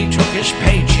 Daddy took his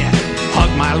paycheck,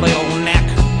 hugged my little neck.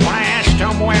 When I asked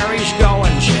him where he's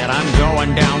going, said, I'm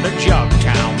going down to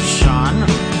Jugtown, son,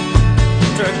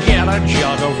 to get a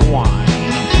jug of wine.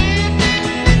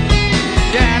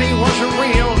 Daddy was a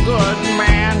real good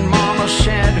man, Mama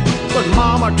said, but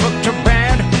Mama took to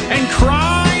bed and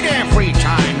cried every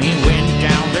time he went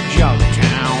down to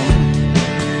Jugtown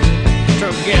to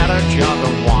get a jug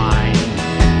of wine.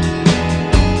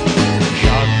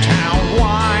 Jugtown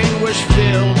wine was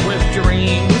filled with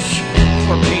dreams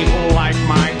for people like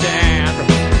my dad.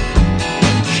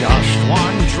 Just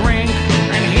one drink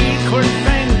and he could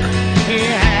think he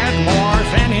had more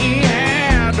than he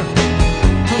had.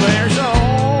 There's a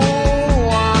whole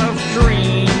lot of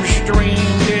dreams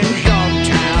dreamed in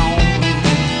Jugtown.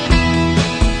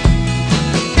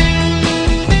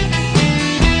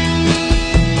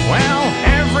 Well,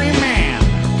 every man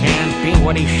can't be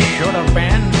what he should have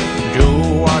been, do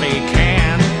what he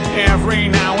can. Every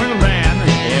now and then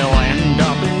he'll end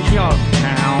up in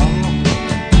Jugtown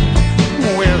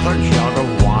with a jug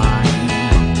of wine.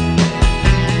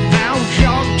 Now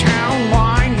Jugtown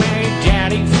wine made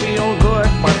Daddy feel good,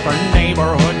 but the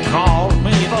neighborhood called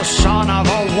me the son of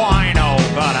a wino.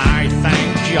 But I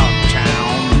thank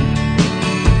Jugtown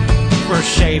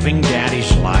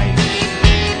Daddy's life.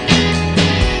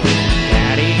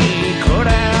 Daddy could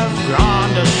have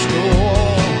gone to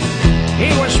school.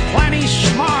 He was plenty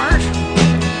smart,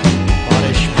 but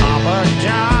his papa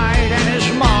died and his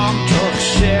mom took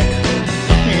sick.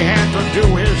 He had to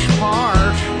do his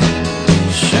part.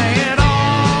 Say it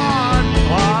on,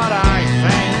 but I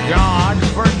thank God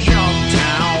for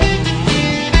Jugtown.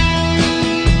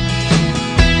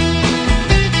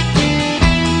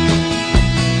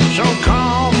 So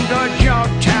come to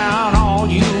Jugtown, all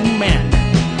you men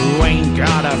who ain't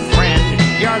got a friend.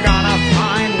 You're gonna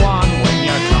find one when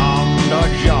you come to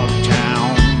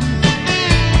Jugtown.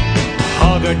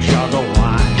 Hug a jug of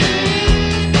wine.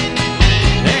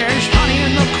 There's honey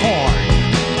in the corn,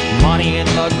 money in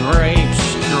the grapes.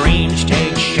 Dreams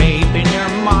take shape in your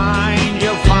mind.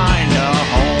 You'll find a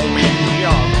home in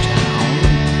Jugtown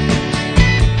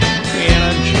in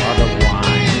a jug of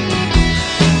wine.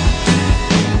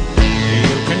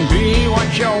 You can be what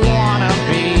you wanna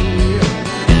be.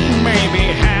 Maybe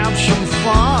have some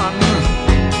fun.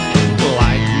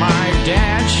 Like my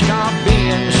dad, stop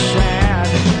being sad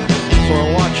for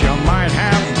what you might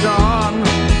have done.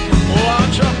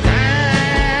 Lots of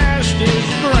past is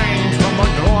drained from a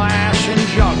glass in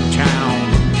Jugtown.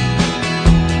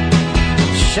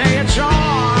 Say it's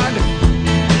odd,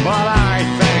 but I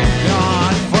thank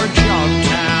God for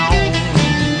Jugtown.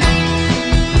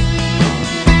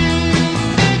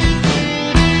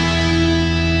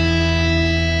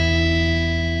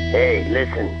 Hey,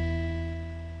 listen.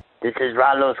 This is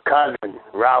Rallo's cousin,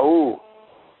 Raul.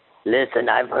 Listen,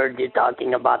 I've heard you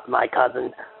talking about my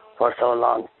cousin for so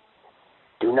long.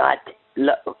 Do not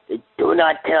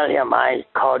tell him I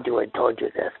called you and told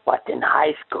you this, but in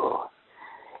high school,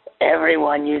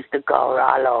 everyone used to call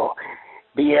Rallo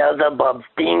Beelzebub's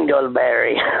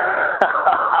Dingleberry.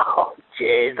 Oh,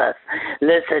 Jesus.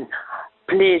 Listen,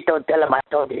 please don't tell him I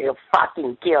told you. He'll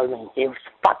fucking kill me. He'll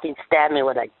fucking stab me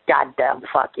with a goddamn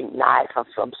fucking knife of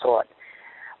some sort.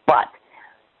 But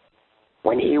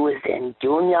when he was in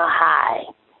junior high,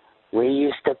 we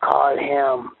used to call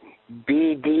him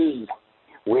BD,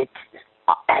 which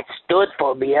that stood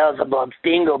for Beelzebub's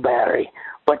Dingleberry.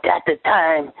 But at the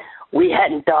time, we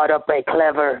hadn't thought up a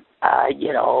clever,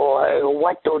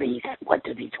 what do these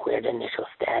weird initials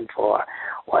stand for?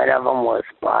 One of them was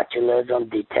Botulism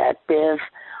Detective.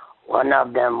 One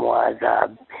of them was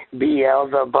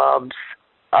Beelzebub's.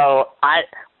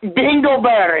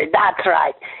 Dingleberry. That's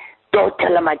right. Don't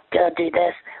tell him I told you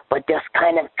this, but just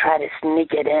kind of try to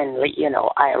sneak it in,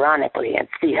 ironically, and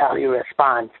see how he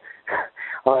responds.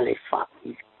 Holy fuck,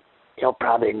 he'll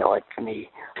probably know it's me.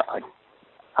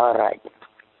 All right.